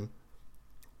conversation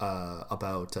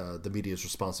about the media's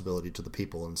responsibility to the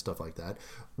people and stuff like that.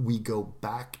 We go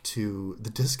back to the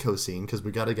disco scene because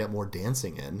we got to get more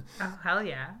dancing in. Oh, hell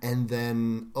yeah. And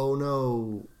then, oh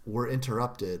no, we're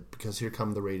interrupted because here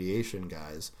come the radiation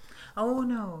guys. Oh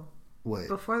no. Wait.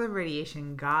 Before the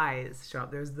radiation guys show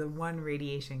up, there's the one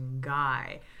radiation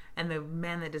guy. And the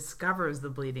man that discovers the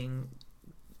bleeding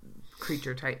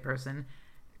creature type person,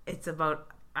 it's about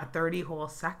a 30 whole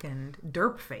second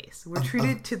derp face. We're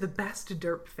treated to the best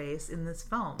derp face in this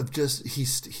film. Just he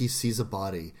sees a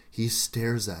body, he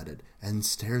stares at it and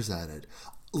stares at it.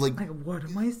 Like what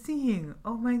am I seeing?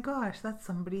 Oh my gosh, that's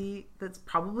somebody that's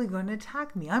probably going to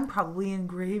attack me. I'm probably in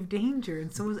grave danger,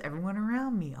 and so is everyone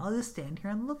around me. I'll just stand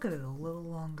here and look at it a little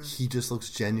longer. He just looks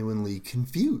genuinely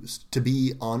confused to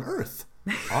be on Earth.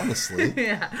 Honestly.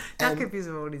 Not confused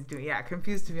about what he's doing. Yeah,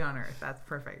 confused to be on Earth. That's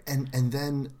perfect. And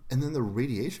then the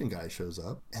radiation guy shows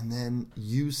up, and then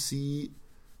you see,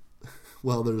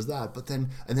 well, there's that, but then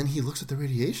he looks at the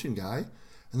radiation guy,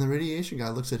 and the radiation guy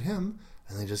looks at him,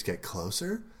 and they just get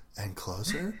closer and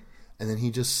closer, and then he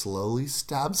just slowly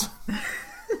stabs him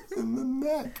in the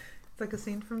neck. It's like a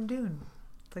scene from Dune.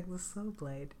 It's like the slow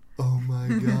blade. Oh my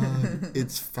god.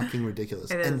 It's fucking ridiculous.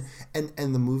 It is.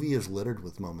 And the movie is littered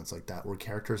with moments like that where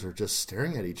characters are just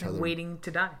staring at each other. Waiting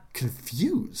to die.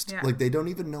 Confused. Yeah. Like they don't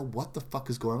even know what the fuck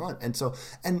is going on. And so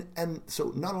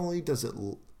so not only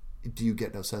do you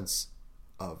get no sense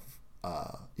of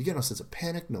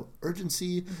panic, no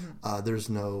urgency. There's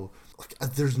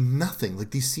nothing.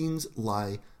 Like these scenes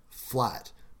lie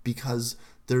flat because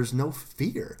there's no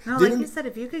fear. No, like you said,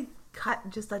 if you could cut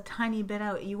just a tiny bit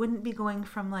out, you wouldn't be going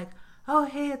from like, oh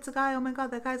hey, it's a guy, oh my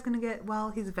god, that guy's gonna get,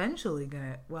 well, he's eventually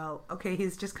gonna, well, okay,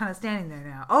 he's just kind of standing there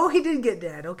now, oh, he did get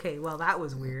dead, okay, well, that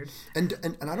was weird. And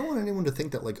I don't want anyone to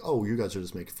think that like, oh, you guys are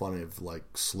just making fun of like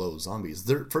slow zombies.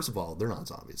 First of all, they're not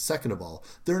zombies. Second of all,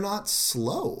 they're not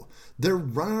slow. They're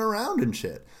running around and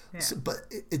shit. So, but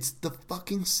it's the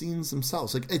fucking scenes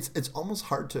themselves. Like it's almost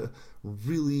hard to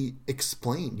really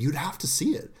explain. You'd have to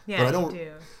see it. Yeah, but I don't. You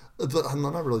do. But I'm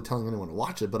not really telling anyone to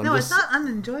watch it. But no, it's not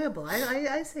unenjoyable.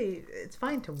 I say it's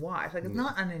fine to watch. Like it's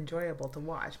not unenjoyable to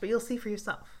watch, but you'll see for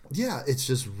yourself. Yeah, it's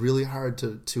just really hard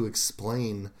to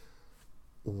explain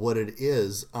what it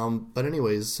is. But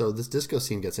anyways, so this disco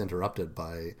scene gets interrupted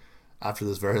by, after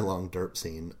this very long derp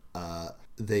scene,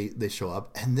 they show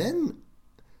up, and then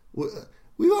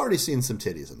we've already seen some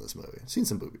titties in this movie. Seen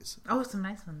some boobies. Oh, some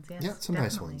nice ones. Yes, yeah, some definitely.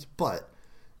 nice ones. But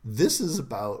this is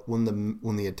about when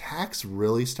the attacks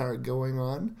really start going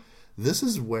on. This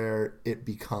is where it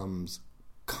becomes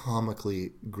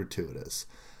comically gratuitous,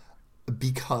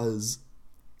 because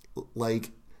like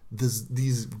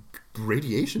these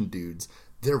radiation dudes,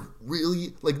 they're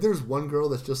really like, there's one girl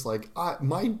that's just like,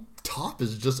 my top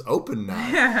is just open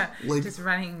now. Like, just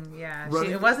running.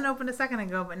 It wasn't open a second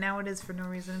ago, but now it is for no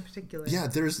reason in particular. Yeah,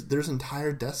 there's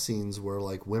entire death scenes where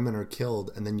like women are killed,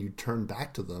 and then you turn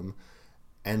back to them,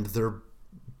 and their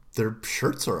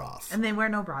shirts are off. And they wear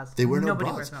no bras. They wear no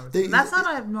Nobody bras. wears no bras. That's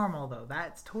not abnormal, though.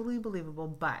 That's totally believable,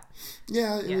 but...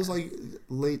 Yeah, it was like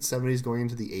late 70s going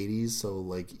into the 80s, so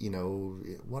like, you know,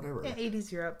 whatever. Yeah,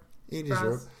 80s Europe. 80s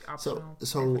Europe.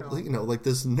 So you know, like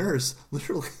this nurse,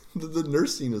 literally, the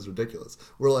nurse scene is ridiculous.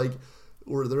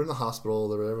 They're in the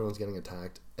hospital, everyone's getting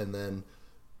attacked, and then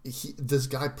this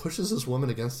guy pushes this woman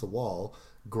against the wall,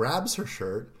 grabs her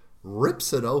shirt,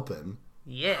 rips it open,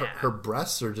 Yeah. Her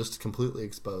breasts are just completely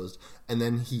exposed, and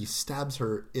then he stabs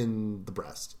her in the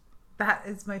breast. That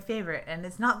is my favorite, and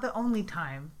it's not the only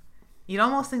time. You'd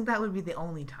almost think that would be the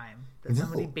only time that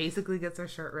somebody basically gets their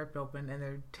shirt ripped open and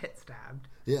their tit stabbed.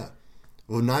 Yeah.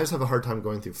 Well, knives have a hard time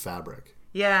going through fabric.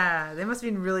 Yeah, they must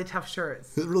have been really tough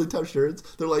shirts. Really tough shirts.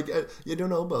 They're like, you don't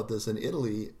know about this. In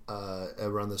Italy,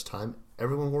 around this time,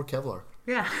 everyone wore Kevlar.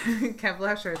 Yeah,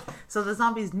 Kevlar shirts. So the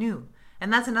zombies knew.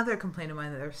 And that's another complaint of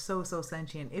mine, that they're so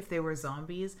sentient. If they were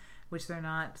zombies, which they're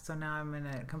not, so now I'm in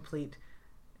a complete,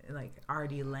 like,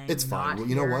 R.D. Laing. It's fine. Well,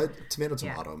 you know what?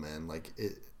 Tomato, man. Like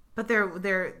it. But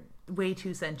they're way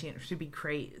too sentient to be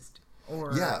crazed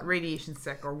or radiation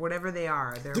sick or whatever they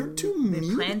are. They're too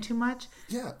muted. They plan too much.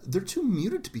 Yeah, they're too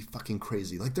muted to be fucking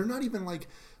crazy. Like, they're not even like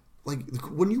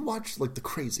when you watch like the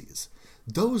Crazies,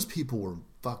 those people were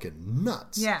fucking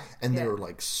nuts. Yeah. And they were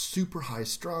like super high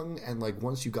strung, and like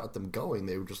once you got them going,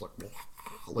 they were just like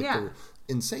they're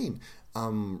insane.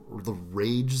 The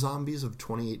rage zombies of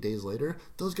 28 Days Later,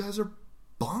 those guys are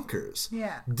bonkers.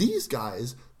 Yeah. These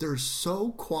guys, they're so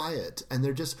quiet, and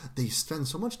they spend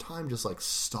so much time just like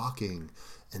stalking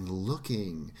and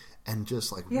looking and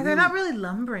just like they're not really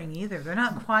lumbering either. They're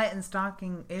not quiet and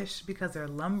stalking-ish because they're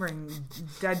lumbering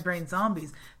dead brain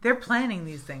zombies. They're planning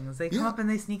these things. They come up and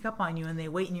they sneak up on you and they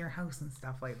wait in your house and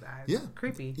stuff like that. It's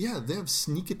creepy. Yeah, they have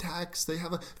sneak attacks. They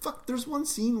have there's one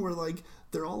scene where like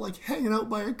they're all like hanging out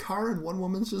by a car and one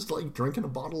woman's just like drinking a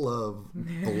bottle of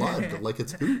blood like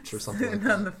it's hooch or something like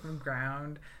that. On the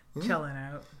ground, chilling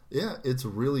out. Yeah, it's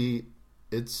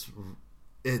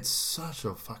such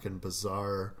a fucking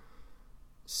bizarre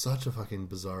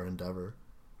endeavor.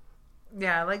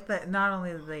 Yeah, I like that not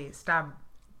only did they stab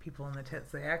people in the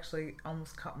tits, they actually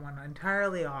almost cut one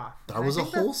entirely off. That was a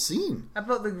whole scene.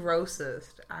 About the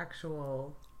grossest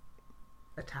actual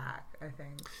attack, I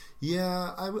think.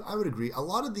 Yeah, I would agree. A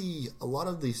lot of the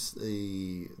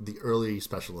early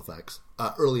special effects,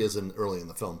 early as in early in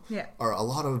the film, are a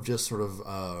lot of just sort of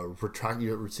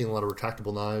You're seeing a lot of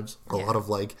retractable knives. A lot of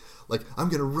like I'm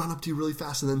gonna run up to you really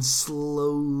fast and then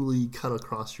slowly cut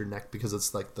across your neck, because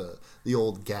it's like the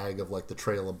old gag of like the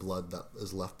trail of blood that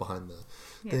is left behind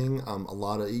the thing.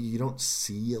 You don't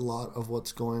see a lot of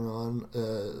what's going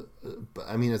on. But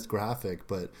I mean, it's graphic,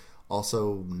 but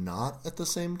also not at the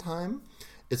same time.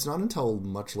 It's not until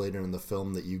much later in the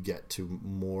film that you get to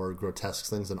more grotesque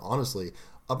things, and honestly,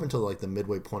 up until like the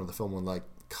midway point of the film when like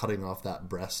cutting off that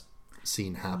breast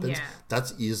scene happens,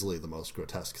 that's easily the most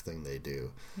grotesque thing they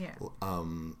do. Yeah.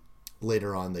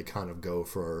 Later on, they kind of go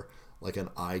for like an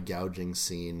eye gouging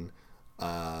scene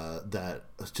that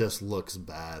just looks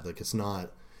bad. Like it's not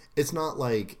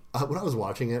like when I was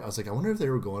watching it, I was like, I wonder if they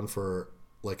were going for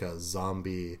like a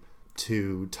Zombie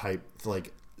 2 type,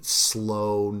 like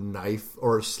slow knife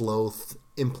or slow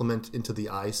implement into the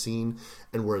eye scene,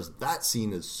 and whereas that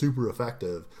scene is super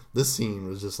effective, this scene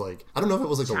was just like, I don't know if it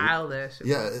was like childish.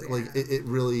 It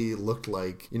really looked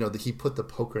like, he put the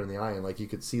poker in the eye and like you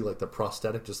could see like the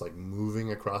prosthetic just like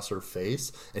moving across her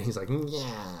face, and he's like,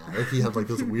 like he had like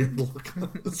this weird look on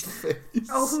his face.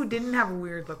 Oh, who didn't have a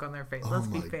weird look on their face? Let's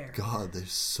be fair. Oh my god, they're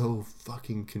so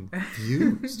fucking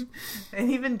confused.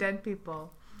 And even dead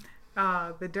people.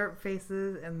 The derp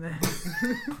faces and the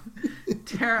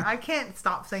terror. I can't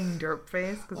stop saying derp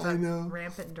face because that's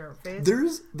rampant derp face.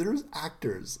 There's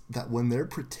actors that when they're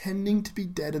pretending to be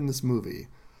dead in this movie,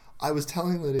 I was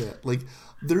telling Lydia, like,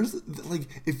 there's like,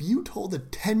 if you told a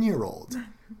 10-year-old,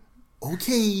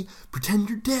 okay, pretend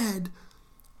you're dead,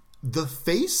 the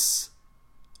face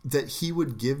that he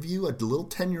would give you, a little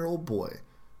 10-year-old boy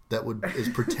that is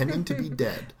pretending to be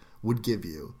dead would give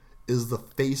you, is the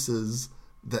faces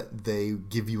that they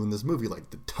give you in this movie,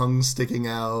 like the tongue sticking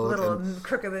out, little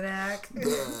crook of the neck,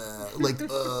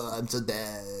 I'm so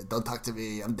dead, don't talk to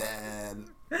me, I'm dead.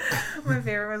 My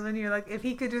favorite was when you're like, if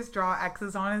he could just draw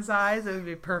X's on his eyes, it would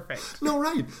be perfect. No,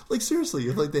 right, like seriously,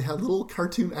 if like they had little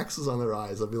cartoon X's on their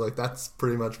eyes, I'd be like, that's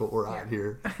pretty much what we're at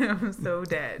here. I'm so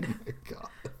dead. Oh my god.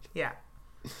 Yeah.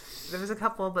 There was a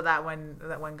couple, but that one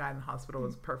guy in the hospital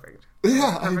was perfect.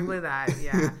 Yeah. Perfectly that,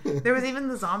 yeah. There was even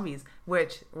the zombies,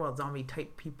 zombie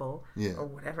type people or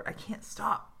whatever. I can't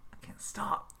stop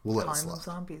We'll calling them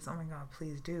zombies. Oh my god,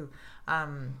 please do.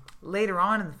 Later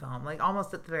on in the film, like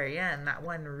almost at the very end, that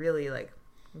one really like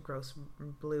gross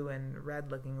blue and red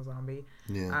looking zombie.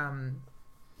 Yeah.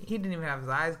 He didn't even have his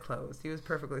eyes closed. He was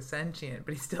perfectly sentient,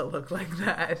 but he still looked like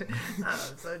that. Oh,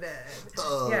 I'm so dead.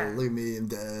 Oh, leave me, I'm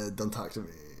dead. Don't talk to me.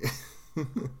 I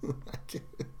can't.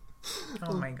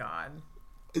 Oh my god.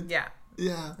 Yeah.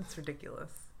 It's ridiculous.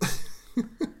 Well,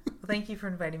 thank you for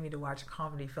inviting me to watch a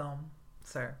comedy film,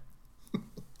 sir.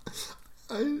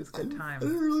 It was a good time. I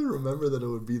didn't really remember that it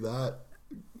would be that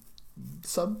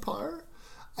subpar,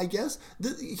 I guess.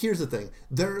 Here's the thing.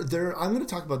 I'm going to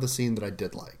talk about the scene that I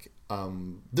did like.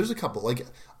 There's a couple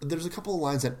of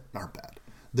lines that aren't bad.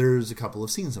 There's a couple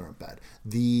of scenes that aren't bad.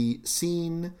 The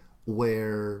scene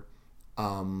where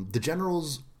the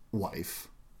general's wife,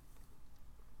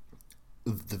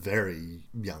 the very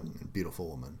young and beautiful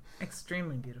woman,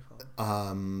 extremely beautiful,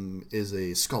 is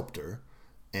a sculptor,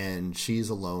 and she's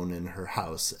alone in her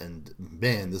house. And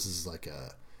man, this is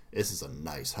a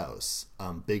nice house,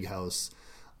 big house.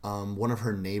 One of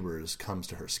her neighbors comes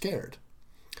to her scared,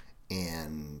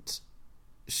 and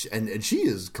she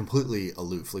is completely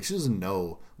aloof. Like, she doesn't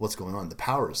know what's going on. The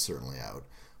power is certainly out,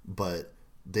 but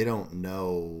they don't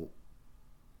know.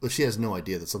 She has no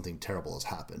idea that something terrible has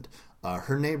happened.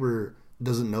 Her neighbor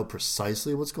doesn't know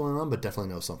precisely what's going on, but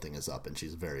definitely knows something is up, and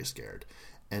she's very scared.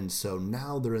 And so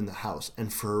now they're in the house,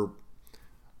 and for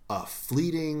a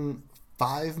fleeting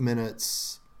 5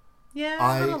 minutes...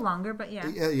 Yeah, a little longer, but yeah.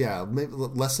 Yeah, maybe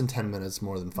less than 10 minutes,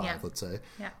 more than 5, let's say.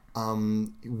 Yeah.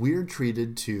 We're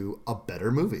treated to a better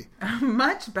movie. A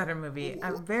much better movie.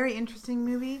 A very interesting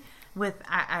movie with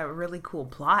a really cool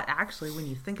plot, actually, when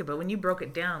you think about it. When you broke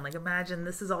it down, like, imagine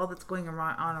this is all that's going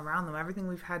on around them. Everything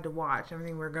we've had to watch,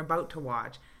 everything we're about to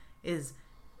watch is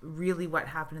really what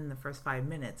happened in the first 5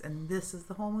 minutes, and this is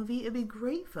the whole movie. It'd be a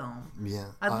great film.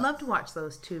 Yeah, I'd love to watch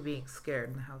those two being scared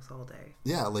in the house all day.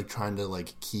 Yeah, like trying to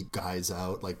like keep guys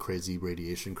out, like crazy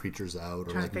radiation creatures out,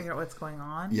 or trying like to figure out what's going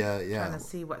on. Yeah. Trying to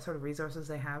see what sort of resources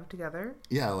they have together.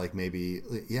 Yeah, like maybe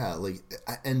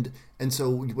and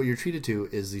so what you're treated to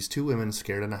is these two women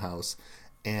scared in a house,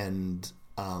 and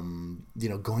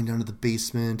going down to the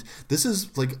basement. This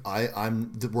is like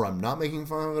I'm where I'm not making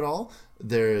fun of it all.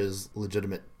 There is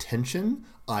legitimate tension.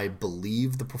 I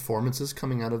believe the performances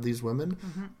coming out of these women.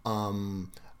 Mm-hmm.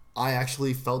 I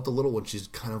actually felt a little when she's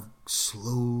kind of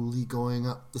slowly going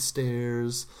up the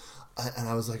stairs, and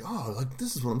I was like, oh, like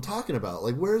this is what I'm talking about.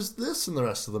 Like, where's this in the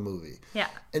rest of the movie? Yeah.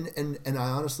 And I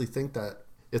honestly think that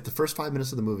if the first 5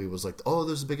 minutes of the movie was like, oh,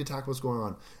 there's a big attack, what's going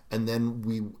on? And then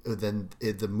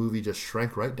the movie just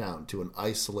shrank right down to an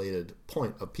isolated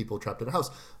point of people trapped in a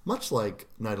house, much like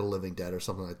Night of the Living Dead or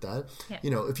something like that. Yeah.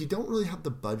 If you don't really have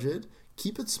the budget,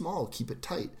 keep it small, keep it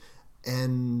tight,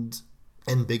 and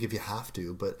big if you have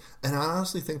to. And I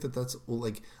honestly think that's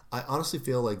like, I honestly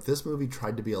feel like this movie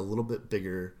tried to be a little bit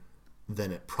bigger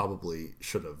than it probably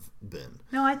should have been.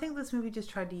 No, I think this movie just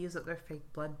tried to use up their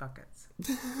fake blood buckets.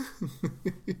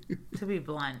 To be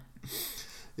blunt.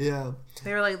 Yeah.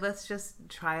 They were like, let's just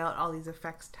try out all these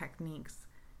effects techniques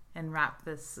and wrap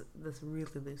this really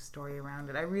loose story around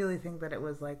it. I really think that it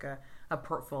was like a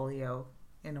portfolio,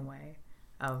 in a way,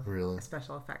 of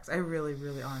special effects. I really,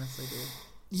 really honestly do.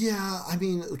 Yeah, I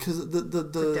mean, because the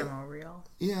demo reel.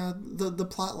 Yeah, the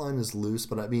plot line is loose,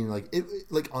 but I mean,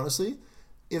 like honestly,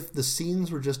 if the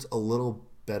scenes were just a little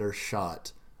better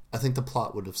shot, I think the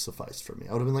plot would have sufficed for me.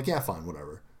 I would have been like, yeah, fine,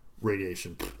 whatever.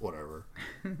 Radiation, whatever.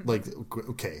 Like,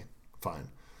 okay, fine.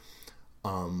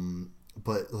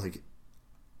 But, like,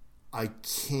 I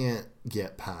can't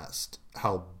get past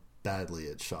how badly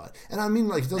it's shot. And I mean,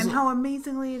 like, and how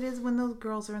amazingly it is when those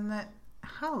girls are in that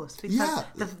house. Because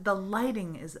the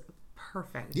lighting is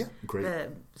perfect. Yeah, great.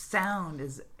 The sound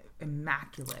is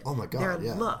immaculate. Oh, my God,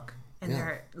 Their look and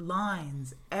their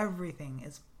lines, everything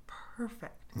is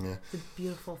perfect. Yeah. It's a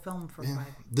beautiful film for 5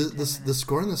 minutes. The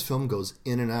score in this film goes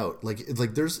in and out. Like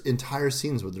there's entire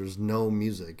scenes where there's no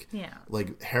music. Yeah.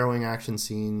 Like harrowing action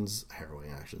scenes,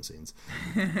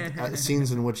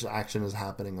 scenes in which action is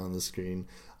happening on the screen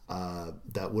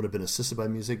that would have been assisted by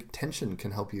music. Tension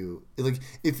can help you. Like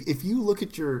if you look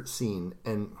at your scene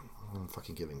and. I'm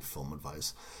fucking giving film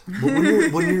advice. But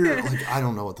when you're like, I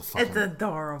don't know what the fuck. It's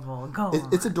adorable. Go on.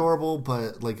 It's adorable,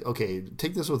 but like, okay,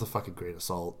 take this with a fucking grain of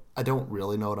salt. I don't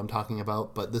really know what I'm talking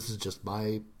about, but this is just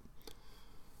my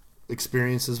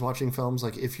experiences watching films.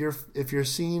 Like, if your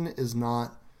scene is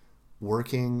not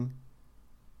working,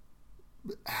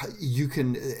 you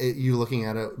looking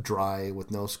at it dry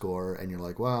with no score, and you're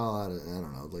like, well, I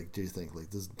don't know. Like, do you think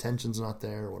like this tension's not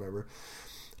there or whatever?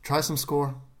 Try some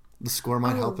score. The score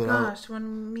might help it out. Oh gosh,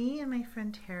 when me and my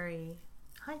friend Terry,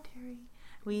 hi Terry,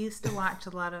 we used to watch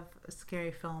a lot of scary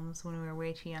films when we were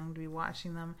way too young to be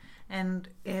watching them. And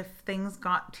if things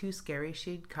got too scary,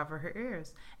 she'd cover her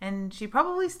ears. And she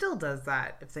probably still does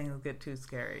that if things get too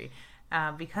scary.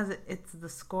 Because it's the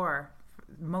score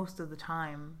most of the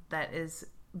time that is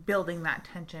building that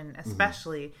tension,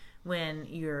 especially when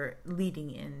you're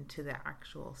leading into the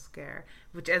actual scare,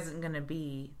 which isn't going to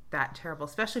be that terrible,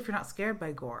 especially if you're not scared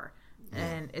by gore,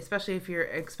 and especially if you're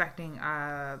expecting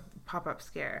a pop-up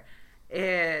scare.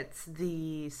 It's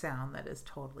the sound that is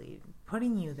totally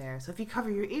putting you there. So if you cover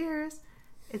your ears,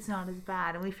 it's not as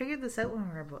bad. And we figured this out when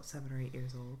we were about 7 or 8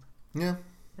 years old. Yeah.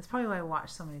 That's probably why I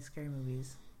watched so many scary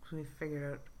movies. Because we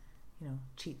figured out,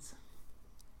 cheats.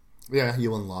 Yeah,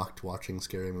 you unlocked watching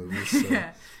scary movies. So.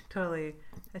 Yeah, totally.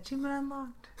 Achievement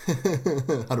unlocked.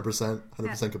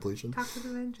 100% completion. Toxic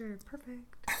Avenger.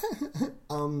 Perfect.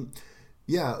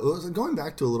 Yeah, going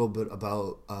back to a little bit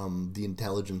about the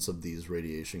intelligence of these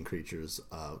radiation creatures,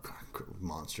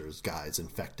 monsters, guys,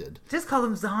 infected. Just call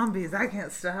them zombies. I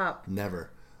can't stop.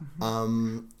 Never.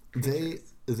 They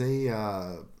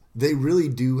really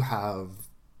do have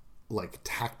like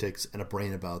tactics and a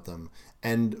brain about them.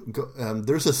 And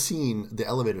there's a scene, the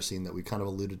elevator scene that we kind of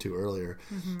alluded to earlier.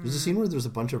 Mm-hmm. There's a scene where there's a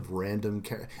bunch of random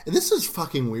and this is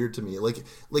fucking weird to me. Like.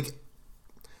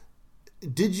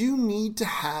 Did you need to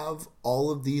have all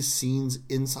of these scenes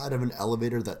inside of an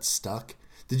elevator that's stuck?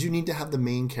 Did you need to have the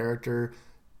main character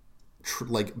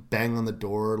bang on the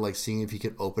door, like seeing if he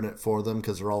could open it for them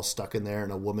because they're all stuck in there,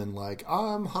 and a woman like,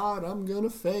 I'm hot, I'm gonna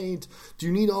faint? Do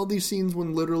you need all these scenes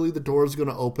when literally the door is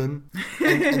gonna open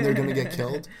and they're gonna get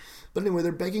killed? But anyway,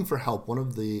 they're begging for help. One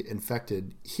of the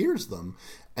infected hears them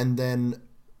and then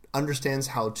understands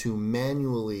how to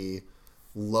manually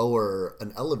lower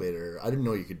an elevator. I didn't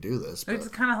know you could do this. But... It's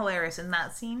kind of hilarious in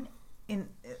that scene, in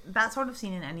that sort of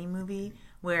scene in any movie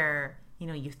where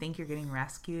you think you're getting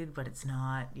rescued, but it's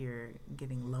not. You're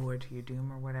getting lowered to your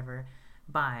doom or whatever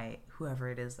by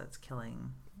whoever it is that's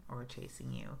killing or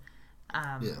chasing you.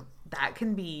 That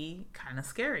can be kind of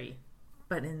scary,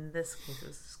 but in this case, it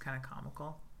was just kind of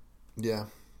comical. Yeah,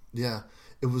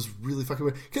 it was really fucking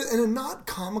weird, and not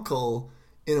comical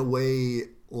in a way.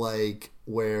 Like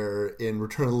where in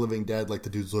Return of the Living Dead, like the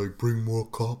dude's like, bring more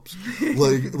cops.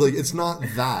 like it's not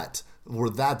that where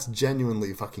that's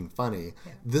genuinely fucking funny.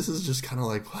 Yeah. This is just kind of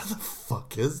like, what the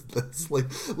fuck is this? Like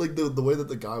the way that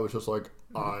the guy was just like,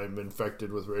 I'm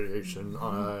infected with radiation.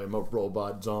 I'm a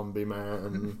robot zombie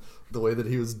man. The way that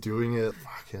he was doing it,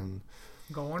 fucking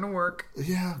going to work.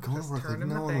 Yeah, going to work. Like,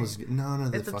 none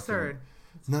of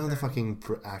the fucking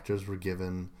actors were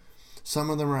given.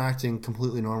 Some of them are acting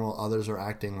completely normal. Others are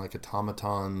acting like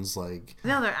automatons.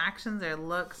 No, their actions, their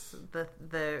looks,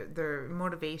 their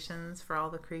motivations for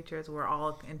all the creatures were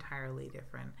all entirely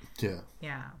different. Yeah.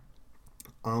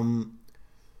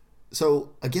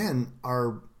 So again,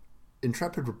 our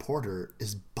intrepid reporter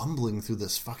is bumbling through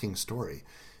this fucking story.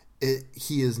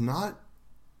 He is not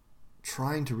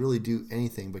trying to really do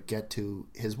anything but get to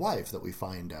his wife, that we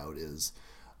find out is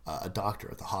a doctor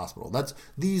at the hospital. That's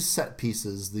these set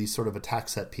pieces, these sort of attack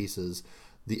set pieces,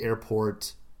 the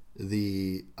airport,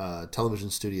 the television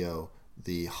studio,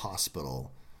 the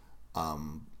hospital.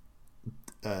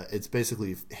 It's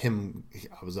basically him.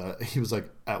 He was like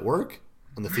at work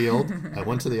in the field. I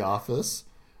went to the office,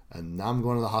 and now I'm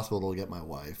going to the hospital to get my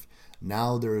wife.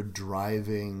 Now they're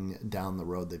driving down the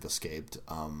road they've escaped.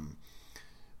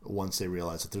 Once they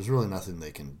realize that there's really nothing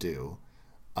they can do.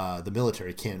 The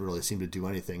military can't really seem to do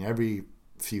anything. Every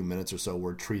few minutes or so,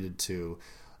 we're treated to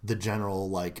the general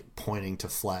pointing to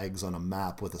flags on a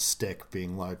map with a stick,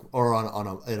 being like, or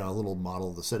in a little model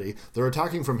of the city. They're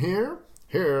attacking from here,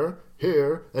 here,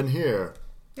 here, and here.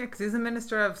 Yeah, because he's a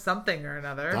minister of something or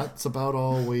another. That's about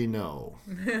all we know.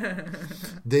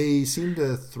 They seem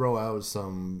to throw out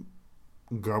some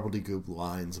gobbledygook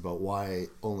lines about why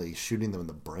only shooting them in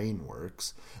the brain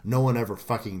works. No one ever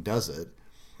fucking does it.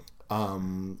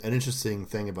 An interesting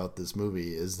thing about this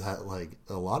movie is that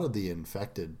a lot of the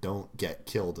infected don't get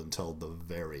killed until the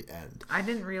very end. I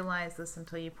didn't realize this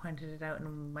until you pointed it out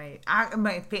in my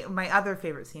other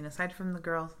favorite scene, aside from the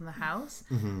girls in the house.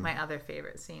 Mm-hmm. My other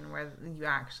favorite scene where you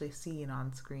actually see an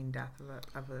on-screen death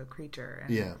of a creature.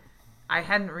 And yeah, I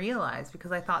hadn't realized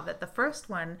because I thought that the first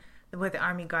one, where the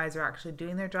army guys are actually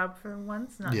doing their job for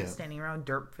once, not just standing around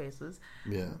derp faces.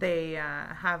 Yeah. They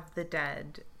have the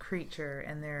dead creature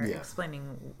and they're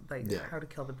explaining how to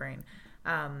kill the brain.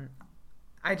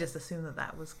 I just assumed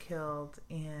that was killed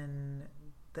in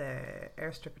the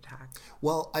airstrip attack.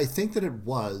 Well, I think that it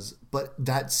was, but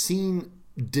that scene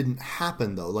didn't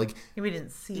happen though. We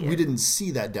didn't see it. We didn't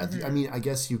see that death. Mm-hmm. I mean, I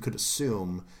guess you could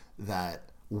assume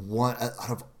that one out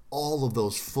of all of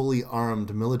those fully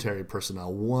armed military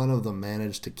personnel, one of them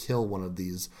managed to kill one of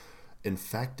these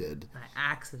infected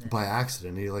by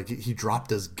accident. He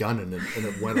dropped his gun and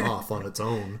it went off on its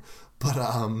own. But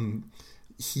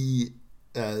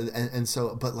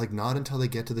but not until they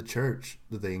get to the church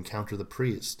that they encounter the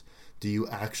priest do you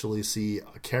actually see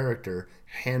a character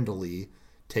handily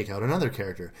take out another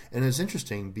character. And it's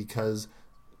interesting because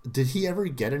did he ever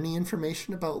get any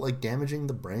information about damaging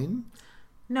the brain?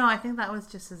 No, I think that was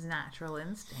just his natural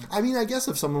instinct. I mean, I guess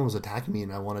if someone was attacking me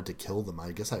and I wanted to kill them,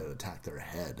 I guess I would attack their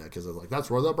head because I was like,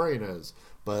 that's where the brain is.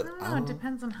 But I don't know. It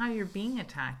depends on how you're being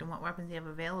attacked and what weapons you have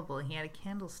available. He had a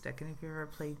candlestick, and if you ever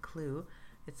played Clue,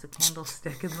 it's a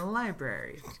candlestick in the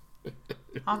library.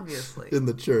 Obviously. In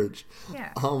the church.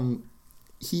 Yeah.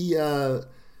 He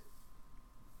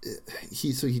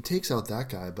takes out that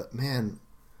guy, but man,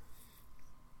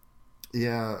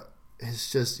 yeah,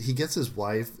 it's just he gets his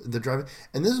wife, the driver,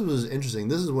 and this was interesting.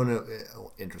 This is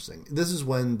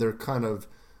when they're kind of,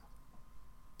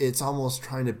 it's almost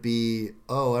trying to be,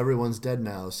 oh, everyone's dead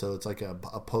now, so it's like a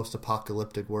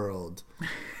post-apocalyptic world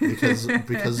because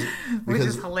which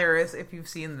is hilarious if you've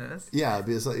seen this. Yeah,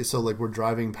 because so like we're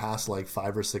driving past like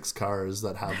 5 or 6 cars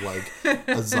that have like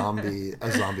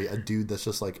a dude that's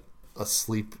just like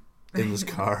asleep in his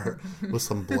car with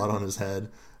some blood on his head.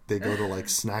 They go to like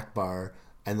snack bar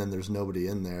and then there's nobody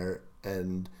in there,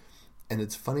 and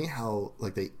it's funny how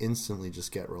like they instantly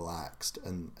just get relaxed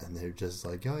and they're just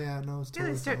like, oh yeah, no, it's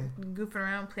totally they start fine. goofing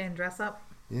around playing dress up.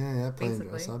 Yeah, playing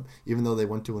dress up. Even though they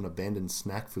went to an abandoned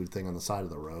snack food thing on the side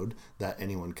of the road that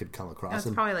anyone could come across.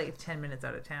 It's probably like 10 minutes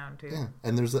out of town too. Yeah,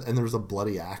 and there was a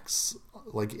bloody axe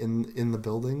like in the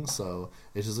building, so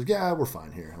it's just like, yeah, we're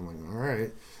fine here. I'm like, all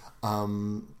right.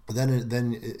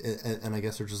 Then I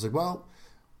guess they're just like, well,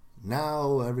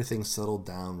 now everything's settled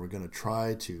down. We're gonna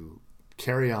try to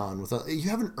carry on without. You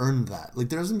haven't earned that. Like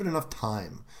there hasn't been enough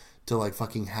time to like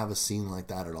fucking have a scene like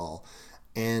that at all,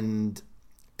 and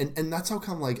that's how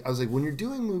come like I was like, when you're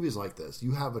doing movies like this,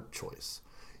 you have a choice.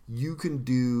 You can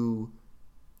do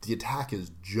the attack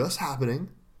is just happening,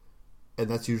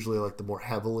 and that's usually like the more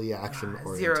heavily action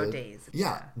oriented. 0 days.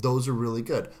 Yeah, those are really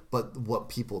good. But what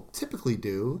people typically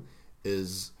do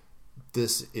is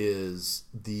this is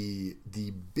the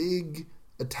big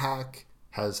attack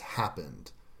has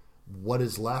happened. What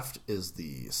is left is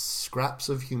the scraps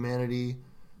of humanity,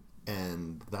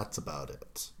 and that's about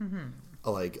it. Mm-hmm.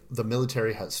 Like the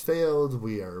military has failed.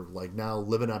 We are like now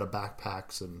living out of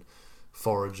backpacks and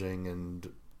foraging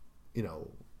and, you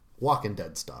know, Walking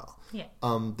Dead style. Yeah.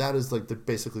 That is like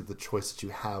basically the choice that you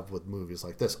have with movies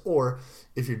like this. Or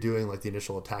if you're doing like the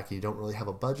initial attack and you don't really have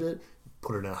a budget,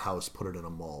 put it in a house, put it in a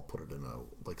mall, put it in a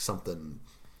like something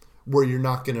where you're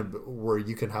not gonna, where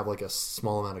you can have like a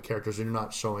small amount of characters and you're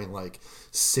not showing like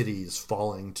cities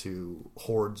falling to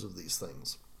hordes of these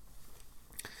things.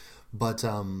 But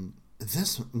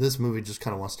this movie just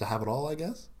kind of wants to have it all, I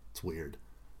guess. It's weird.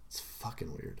 It's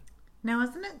fucking weird. Now,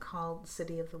 isn't it called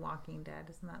City of the Walking Dead?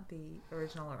 Isn't that the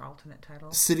original or alternate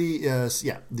title?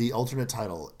 The alternate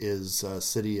title is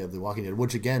City of the Walking Dead,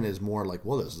 which again is more like,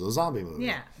 well, this is a zombie movie.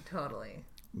 Yeah, totally.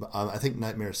 I think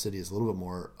Nightmare City is a little bit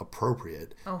more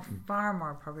appropriate. Oh, far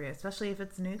more appropriate, especially if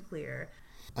it's nuclear.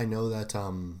 I know that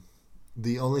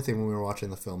the only thing when we were watching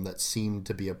the film that seemed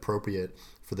to be appropriate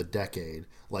for the decade,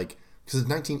 like, because it's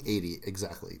 1980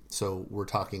 exactly, so we're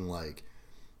talking like,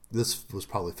 this was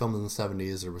probably filmed in the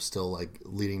 70s or was still like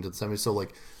leading to the 70s. So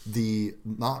like the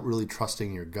not really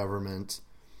trusting your government,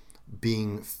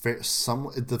 being fair,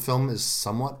 the film is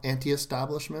somewhat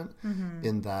anti-establishment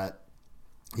in that,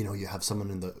 you know, you have someone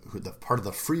in the part of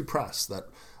the free press that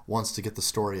wants to get the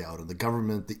story out, and the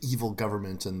government, the evil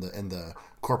government, and the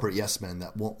corporate yes men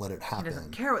that won't let it happen. He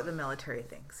doesn't care what the military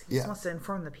thinks. He just wants to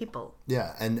inform the people.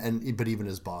 Yeah, but even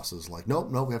his boss is like, nope,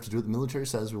 we have to do what the military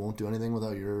says. We won't do anything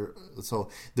without your. So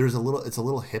it's a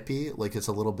little hippie, like it's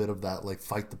a little bit of that like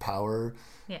fight the power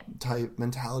type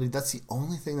mentality. That's the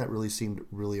only thing that really seemed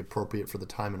really appropriate for the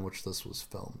time in which this was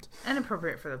filmed, and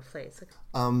appropriate for the place.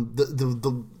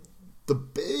 The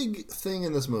big thing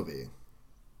in this movie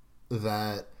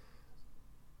that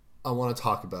I want to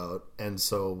talk about, and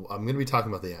so I'm going to be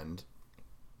talking about the end.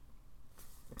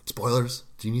 Spoilers?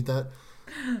 Do you need that?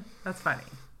 That's funny.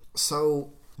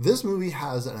 So this movie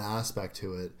has an aspect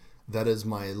to it that is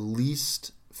my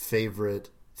least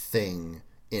favorite thing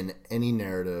in any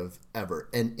narrative ever.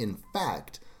 And in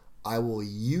fact, I will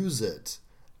use it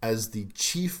as the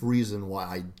chief reason why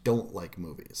I don't like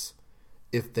movies,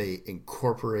 if they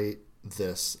incorporate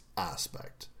this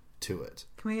aspect to it.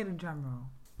 Can we get a drum roll?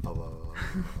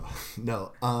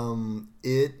 No.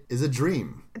 It is a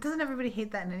dream. Doesn't everybody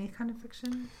hate that in any kind of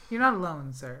fiction? You're not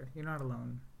alone, sir. You're not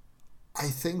alone.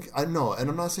 I know, and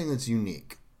I'm not saying it's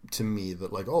unique to me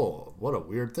that like, oh, what a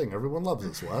weird thing. Everyone loves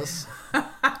this, Wes.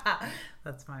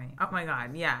 That's funny. Oh my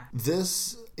god, yeah.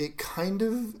 It kind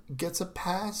of gets a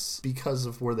pass because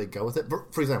of where they go with it.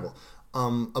 For example,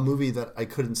 a movie that I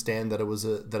couldn't stand that it was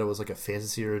like a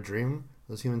fantasy or a dream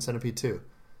was Human Centipede 2.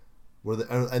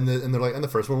 And the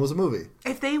first one was a movie.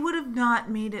 If they would have not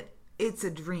made it, it's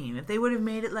a dream. If they would have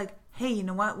made it like, hey, you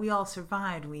know what? We all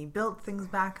survived. We built things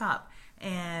back up.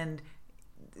 And,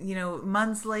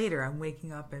 months later, I'm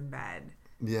waking up in bed.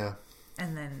 Yeah.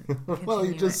 And then well,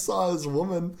 he just saw his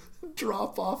woman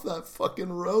drop off that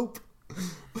fucking rope.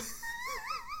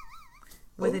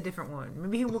 With a different woman.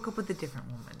 Maybe he woke up with a different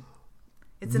woman.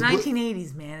 It's the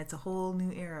 1980s, man. It's a whole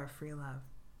new era of free love.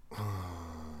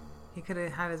 He could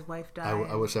have had his wife die.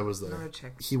 I wish I was there.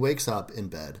 He wakes up in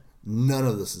bed. None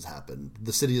of this has happened.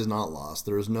 The city is not lost.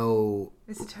 There is no...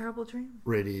 It's a terrible dream.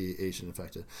 Radiation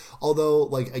affected.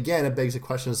 Although, again, it begs the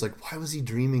question, is why was he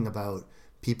dreaming about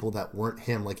people that weren't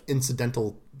him?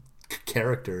 Incidental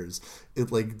characters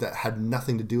that had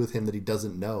nothing to do with him that he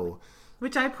doesn't know.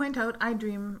 Which I point out, I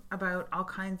dream about all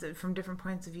kinds of, from different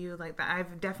points of view, that.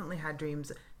 I've definitely had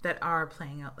dreams that are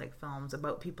playing out like films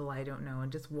about people I don't know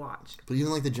and just watched. But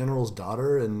even the general's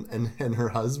daughter and her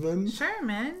husband? Sure,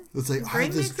 man. It's I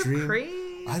had this dream.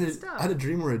 I had a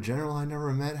dream where a general I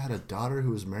never met had a daughter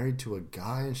who was married to a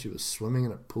guy and she was swimming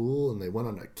in a pool and they went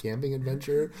on a camping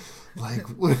adventure.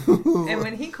 And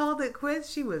when he called it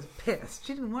quits, she was pissed.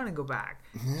 She didn't want to go back.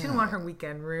 Yeah. She didn't want her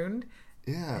weekend ruined.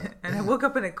 Yeah. And I woke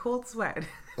up in a cold sweat.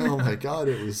 Oh my God,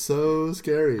 it was so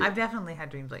scary. I've definitely had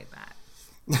dreams like that.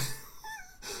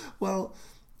 Well,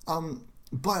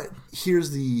 but here's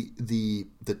the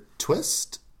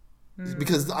twist.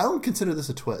 Because I don't consider this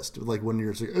a twist. When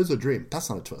you're like, it's a dream. That's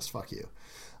not a twist. Fuck you.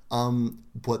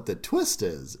 What the twist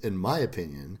is, in my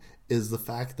opinion, is the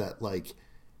fact that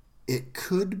it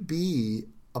could be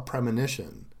a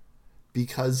premonition.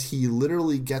 Because he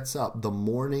literally gets up the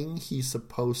morning he's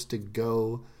supposed to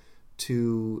go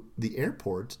to the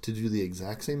airport to do the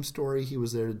exact same story he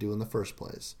was there to do in the first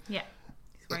place. Yeah.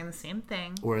 He's wearing the same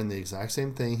thing. Wearing the exact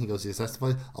same thing. He goes to the exact same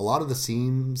place. A lot of the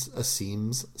scenes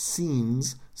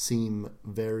seem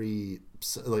very...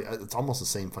 it's almost the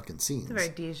same fucking scenes. It's very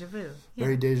deja vu. Yeah.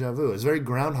 Very deja vu. It's very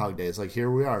Groundhog Day. It's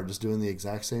here we are, just doing the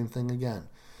exact same thing again.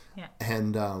 Yeah.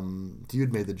 And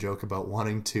you'd made the joke about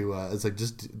wanting to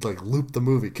loop the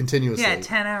movie continuously. Yeah,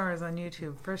 10 hours on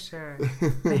YouTube for sure.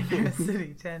 Nightmare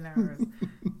City, 10 hours.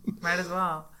 Might as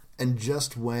well. And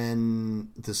just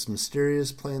when this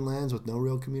mysterious plane lands with no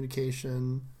real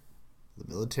communication, the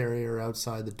military are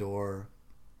outside the door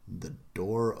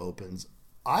opens.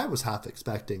 I was half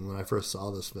expecting when I first saw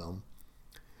this film,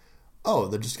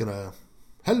 they're just gonna...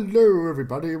 Hello,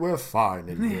 everybody. We're fine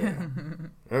in here.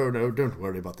 Oh, no, don't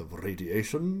worry about the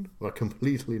radiation. We're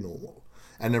completely normal.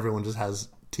 And everyone just has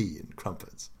tea and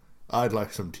crumpets. I'd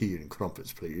like some tea and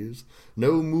crumpets, please.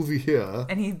 No movie here.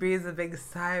 And he breathes a big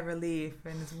sigh of relief,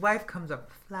 and his wife comes up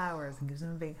with flowers and gives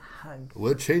him a big hug.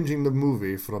 We're changing the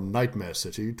movie from Nightmare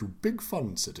City to Big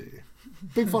Fun City.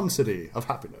 Big Fun City of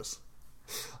happiness.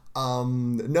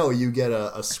 No, you get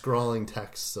a scrawling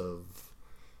text of...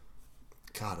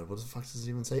 God, what the fuck does it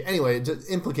even say? Anyway, just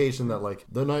implication that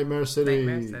the Nightmare City,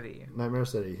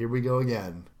 here we go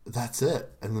again. That's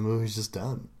it, and the movie's just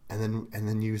done. And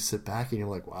then you sit back and you're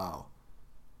like, wow,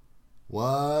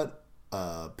 what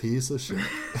a piece of shit.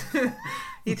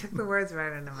 You took the words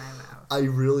right into my mouth. It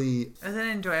was an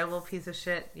enjoyable piece of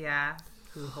shit. Yeah,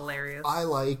 it was hilarious. I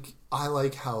like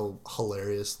how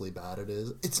hilariously bad it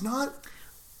is. It's not.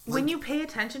 When you pay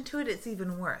attention to it, it's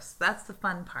even worse. That's the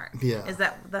fun part. Yeah. Is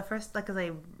that the first, because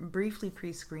I briefly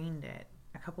pre-screened it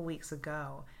a couple weeks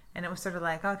ago, and it was sort of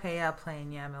okay, yeah,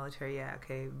 plane, yeah, military, yeah,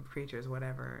 okay, creatures,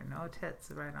 whatever, no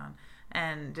tits, right on.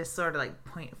 And just sort of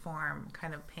point form,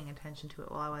 kind of paying attention to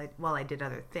it while I did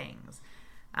other things.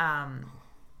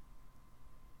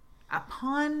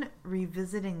 Upon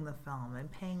revisiting the film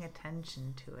and paying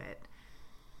attention to it,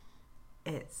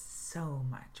 it's so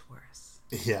much worse.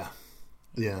 Yeah.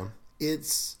 Yeah.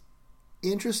 It's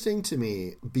interesting to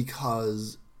me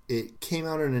because it came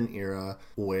out in an era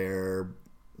where,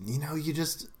 Europe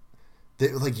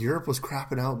was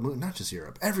crapping out, not just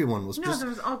Europe, everyone was there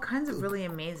was all kinds of really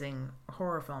amazing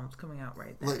horror films coming out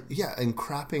right then. And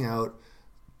crapping out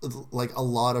a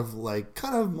lot of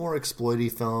kind of more exploity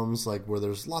films where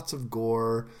there's lots of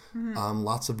gore,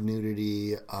 lots of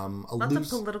nudity, lots of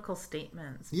political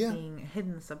statements being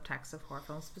hidden subtext of horror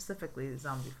films, specifically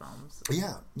zombie films.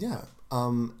 Yeah.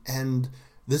 And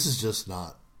this is just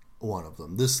not one of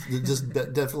them. This just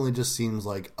definitely just seems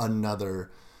like another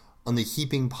on the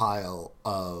heaping pile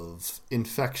of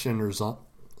infection or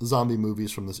zombie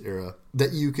movies from this era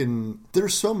that you can...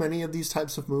 There's so many of these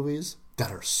types of movies that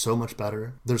are so much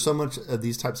better. There's so much of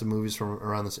these types of movies from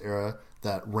around this era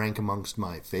that rank amongst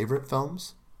my favorite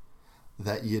films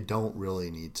that you don't really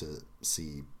need to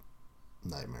see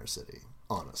Nightmare City,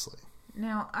 honestly.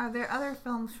 Now, are there other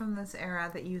films from this era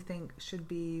that you think should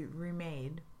be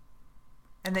remade?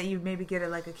 And that you maybe get it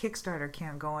like a Kickstarter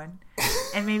camp going.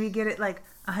 And maybe get it like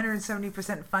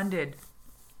 170% funded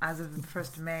as of the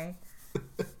 1st of May.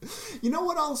 You know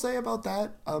what I'll say about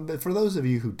that? But for those of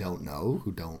you who don't know,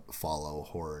 who don't follow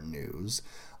horror news,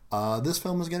 this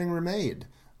film is getting remade.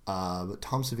 But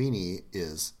Tom Savini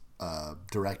is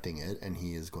directing it, and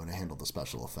he is going to handle the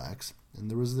special effects. And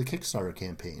there was the Kickstarter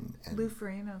campaign. And Lou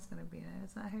Ferrigno's going to be in it.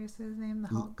 Is that how you say his name? The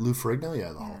Hulk? Lou Ferrigno?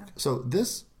 Yeah, the Hulk. So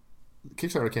this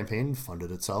Kickstarter campaign funded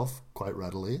itself quite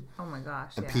readily. Oh my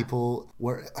gosh! And people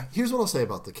were. Here's what I'll say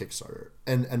about the Kickstarter,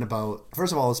 and about,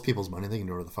 first of all, it's people's money; they can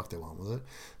do whatever the fuck they want with it.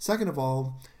 Second of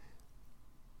all,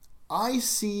 I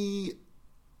see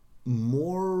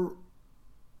more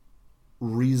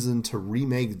reason to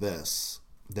remake this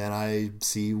than I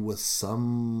see with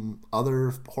some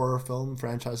other horror film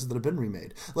franchises that have been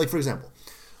remade. Like, for example,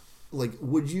 like,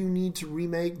 would you need to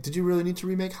remake? Did you really need to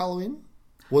remake Halloween?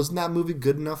 Wasn't that movie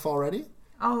good enough already?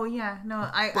 Oh yeah, no,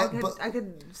 I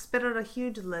could spit out a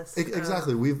huge list.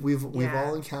 Exactly, we've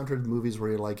all encountered movies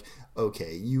where you're like,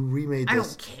 okay, you remade this. I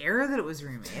don't care that it was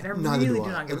remade. I really do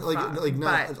not give a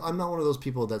fuck. I'm not one of those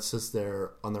people that sits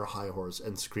there on their high horse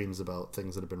and screams about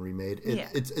things that have been remade.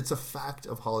 It's a fact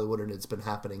of Hollywood, and it's been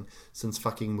happening since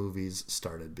fucking movies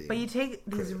started being. But you take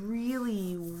these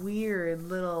really weird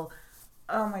little,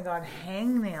 oh my god,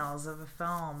 hangnails of a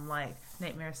film like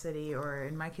Nightmare City, or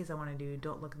in my case I want to do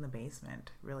Don't Look in the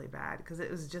Basement really bad, because it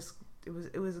was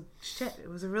shit. It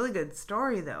was a really good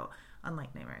story though,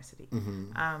 unlike Nightmare City.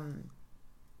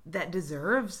 That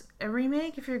deserves a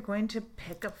remake. If you're going to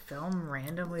pick a film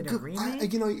randomly to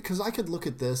remake, because I could look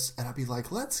at this and I'd be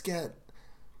like, let's get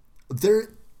there.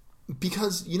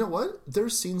 Because you know what?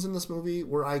 There's scenes in this movie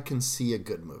where I can see a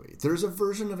good movie. There's a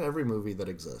version of every movie that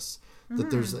exists. That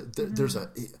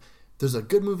there's a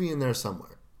good movie in there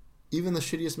somewhere. Even the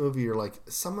shittiest movie, you're like,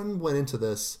 someone went into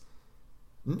this.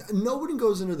 Nobody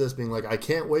goes into this being like, I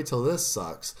can't wait till this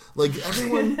sucks. Like,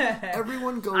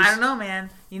 everyone goes. I don't know,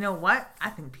 man. You know what? I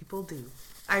think people do.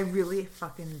 I really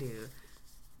fucking do.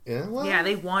 Yeah, well, yeah,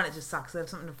 they want it to suck, so they have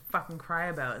something to fucking cry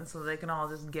about, and so they can all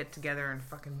just get together and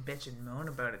fucking bitch and moan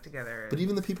about it together. But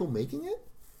even the people making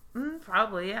it?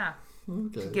 Probably, yeah.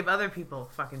 Okay. To give other people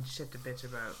fucking shit to bitch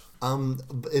about.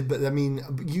 But I mean,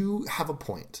 you have a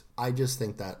point. I just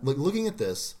think that, like, looking at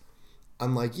this,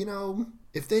 I'm like,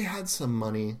 if they had some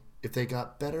money, if they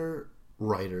got better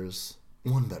writers,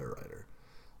 one better writer,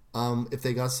 if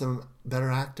they got some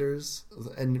better actors,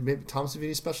 and maybe Tom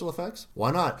Savini special effects, why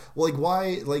not? Well,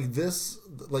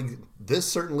 this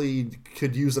certainly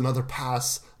could use another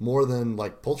pass more than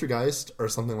like Poltergeist or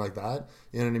something like that.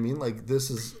 You know what I mean? Like,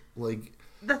 this is like.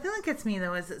 The thing that gets me,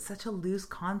 though, is it's such a loose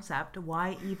concept.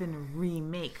 Why even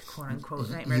remake, quote-unquote,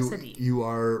 Nightmare City? You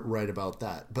are right about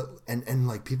that. But, and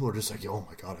like, people are just like, oh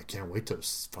my god, I can't wait to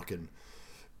fucking,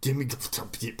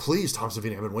 please, Tom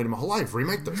Savini, I've been waiting my whole life,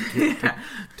 remake this.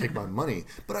 Take my money.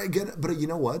 But I get it. But you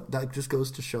know what? That just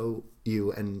goes to show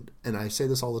you, and I say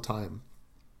this all the time,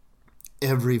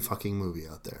 every fucking movie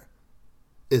out there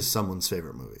is someone's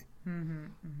favorite movie.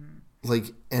 Like,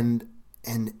 and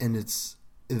it's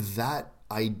that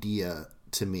idea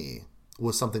to me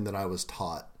was something that I was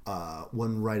taught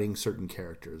when writing certain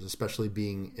characters, especially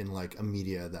being in like a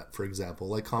media that, for example,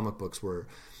 like comic books, where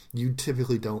you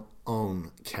typically don't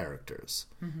own characters.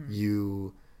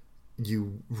 You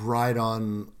ride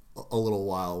on a little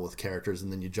while with characters and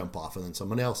then you jump off and then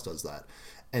someone else does that.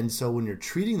 And so when you're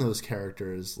treating those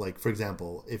characters, like, for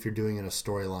example, if you're doing in a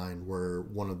storyline where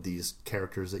one of these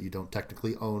characters that you don't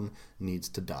technically own needs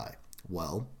to die,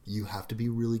 well, you have to be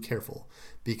really careful,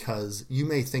 because you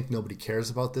may think nobody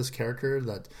cares about this character,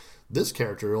 that this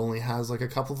character only has like a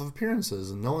couple of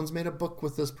appearances and no one's made a book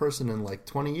with this person in like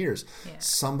 20 years. Yeah.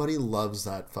 Somebody loves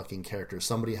that fucking character.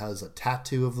 Somebody has a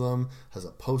tattoo of them, has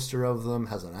a poster of them,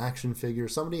 has an action figure.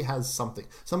 Somebody has something.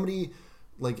 Somebody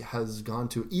like has gone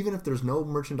to, even if there's no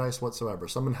merchandise whatsoever,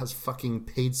 someone has fucking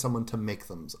paid someone to make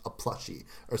them a plushie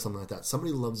or something like that.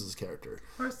 Somebody loves this character,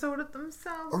 or sewed it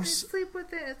themselves, or they sleep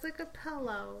with it. It's like a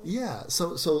pillow. Yeah.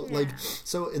 So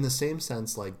in the same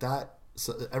sense, like that.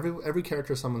 So every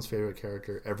character is someone's favorite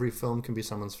character. Every film can be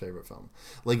someone's favorite film.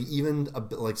 Like, even a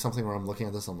bit, like something where I'm looking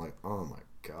at this, I'm like, oh my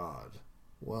god,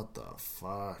 what the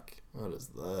fuck? What is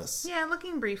this? Yeah,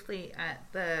 looking briefly at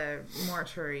the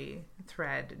mortuary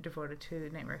thread devoted to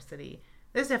Nightmare City,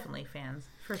 there's definitely fans,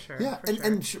 for sure. Yeah,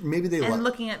 and maybe they and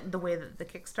looking at the way that the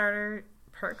Kickstarter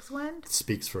perks went,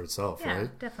 speaks for itself, yeah,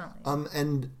 right? Definitely.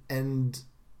 And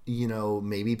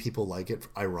maybe people like it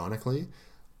ironically,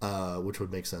 which would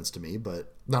make sense to me,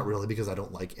 but not really, because I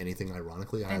don't like anything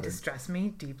ironically. And distress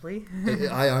me deeply.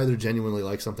 I either genuinely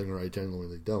like something or I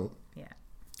genuinely don't. Yeah.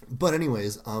 But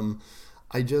anyways,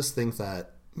 I just think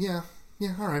that, yeah,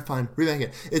 all right, fine, remake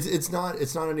it. It's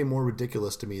not any more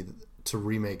ridiculous to me to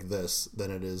remake this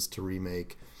than it is to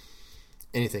remake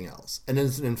anything else. And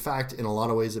in fact, in a lot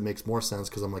of ways, it makes more sense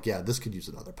because I'm like, yeah, this could use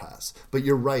another pass. But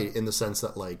you're right in the sense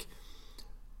that, like,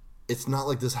 it's not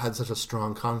like this had such a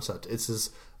strong concept. It's this,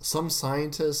 some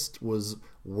scientist was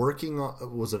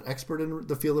an expert in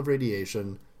the field of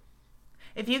radiation.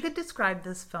 If you could describe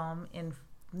this film in,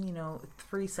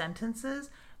 3 sentences,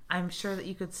 I'm sure that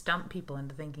you could stump people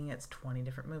into thinking it's 20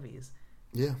 different movies.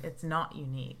 Yeah. It's not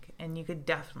unique. And you could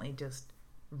definitely just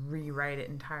rewrite it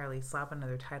entirely, slap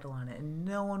another title on it, and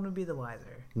no one would be the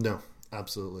wiser. No,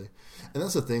 absolutely. And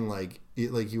that's the thing, like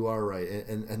you are right.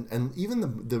 And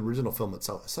even the original film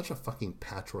itself is such a fucking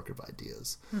patchwork of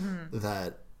ideas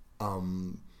that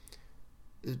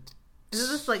is it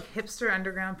this like hipster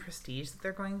underground prestige that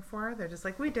they're going for? They're just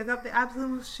like, we dug up the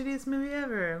absolute shittiest movie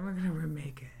ever and we're gonna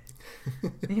remake it.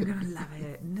 And you're gonna love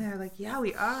it. And they're like, yeah,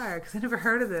 we are, because I never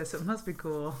heard of this, so it must be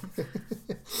cool.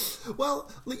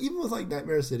 Well, like, even with like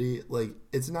Nightmare City, like,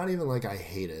 it's not even like I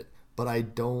hate it, but I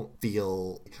don't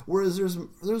feel. Whereas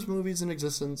there's movies in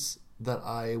existence that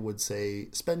I would say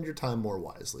spend your time more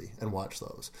wisely and watch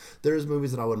those. There's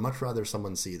movies that I would much rather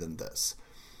someone see than this.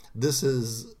 This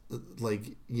is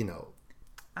like,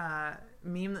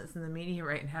 meme that's in the media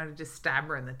right now to just stab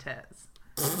her in the tits.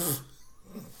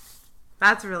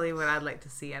 That's really what I'd like to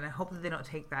see, and I hope that they don't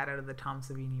take that out of the Tom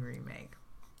Savini remake.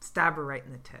 Stab her right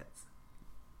in the tits.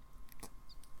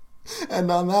 And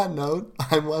on that note,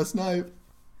 I'm Wes Knipe.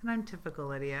 And I'm Typical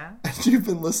Lydia. And you've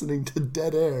been listening to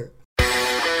Dead Air.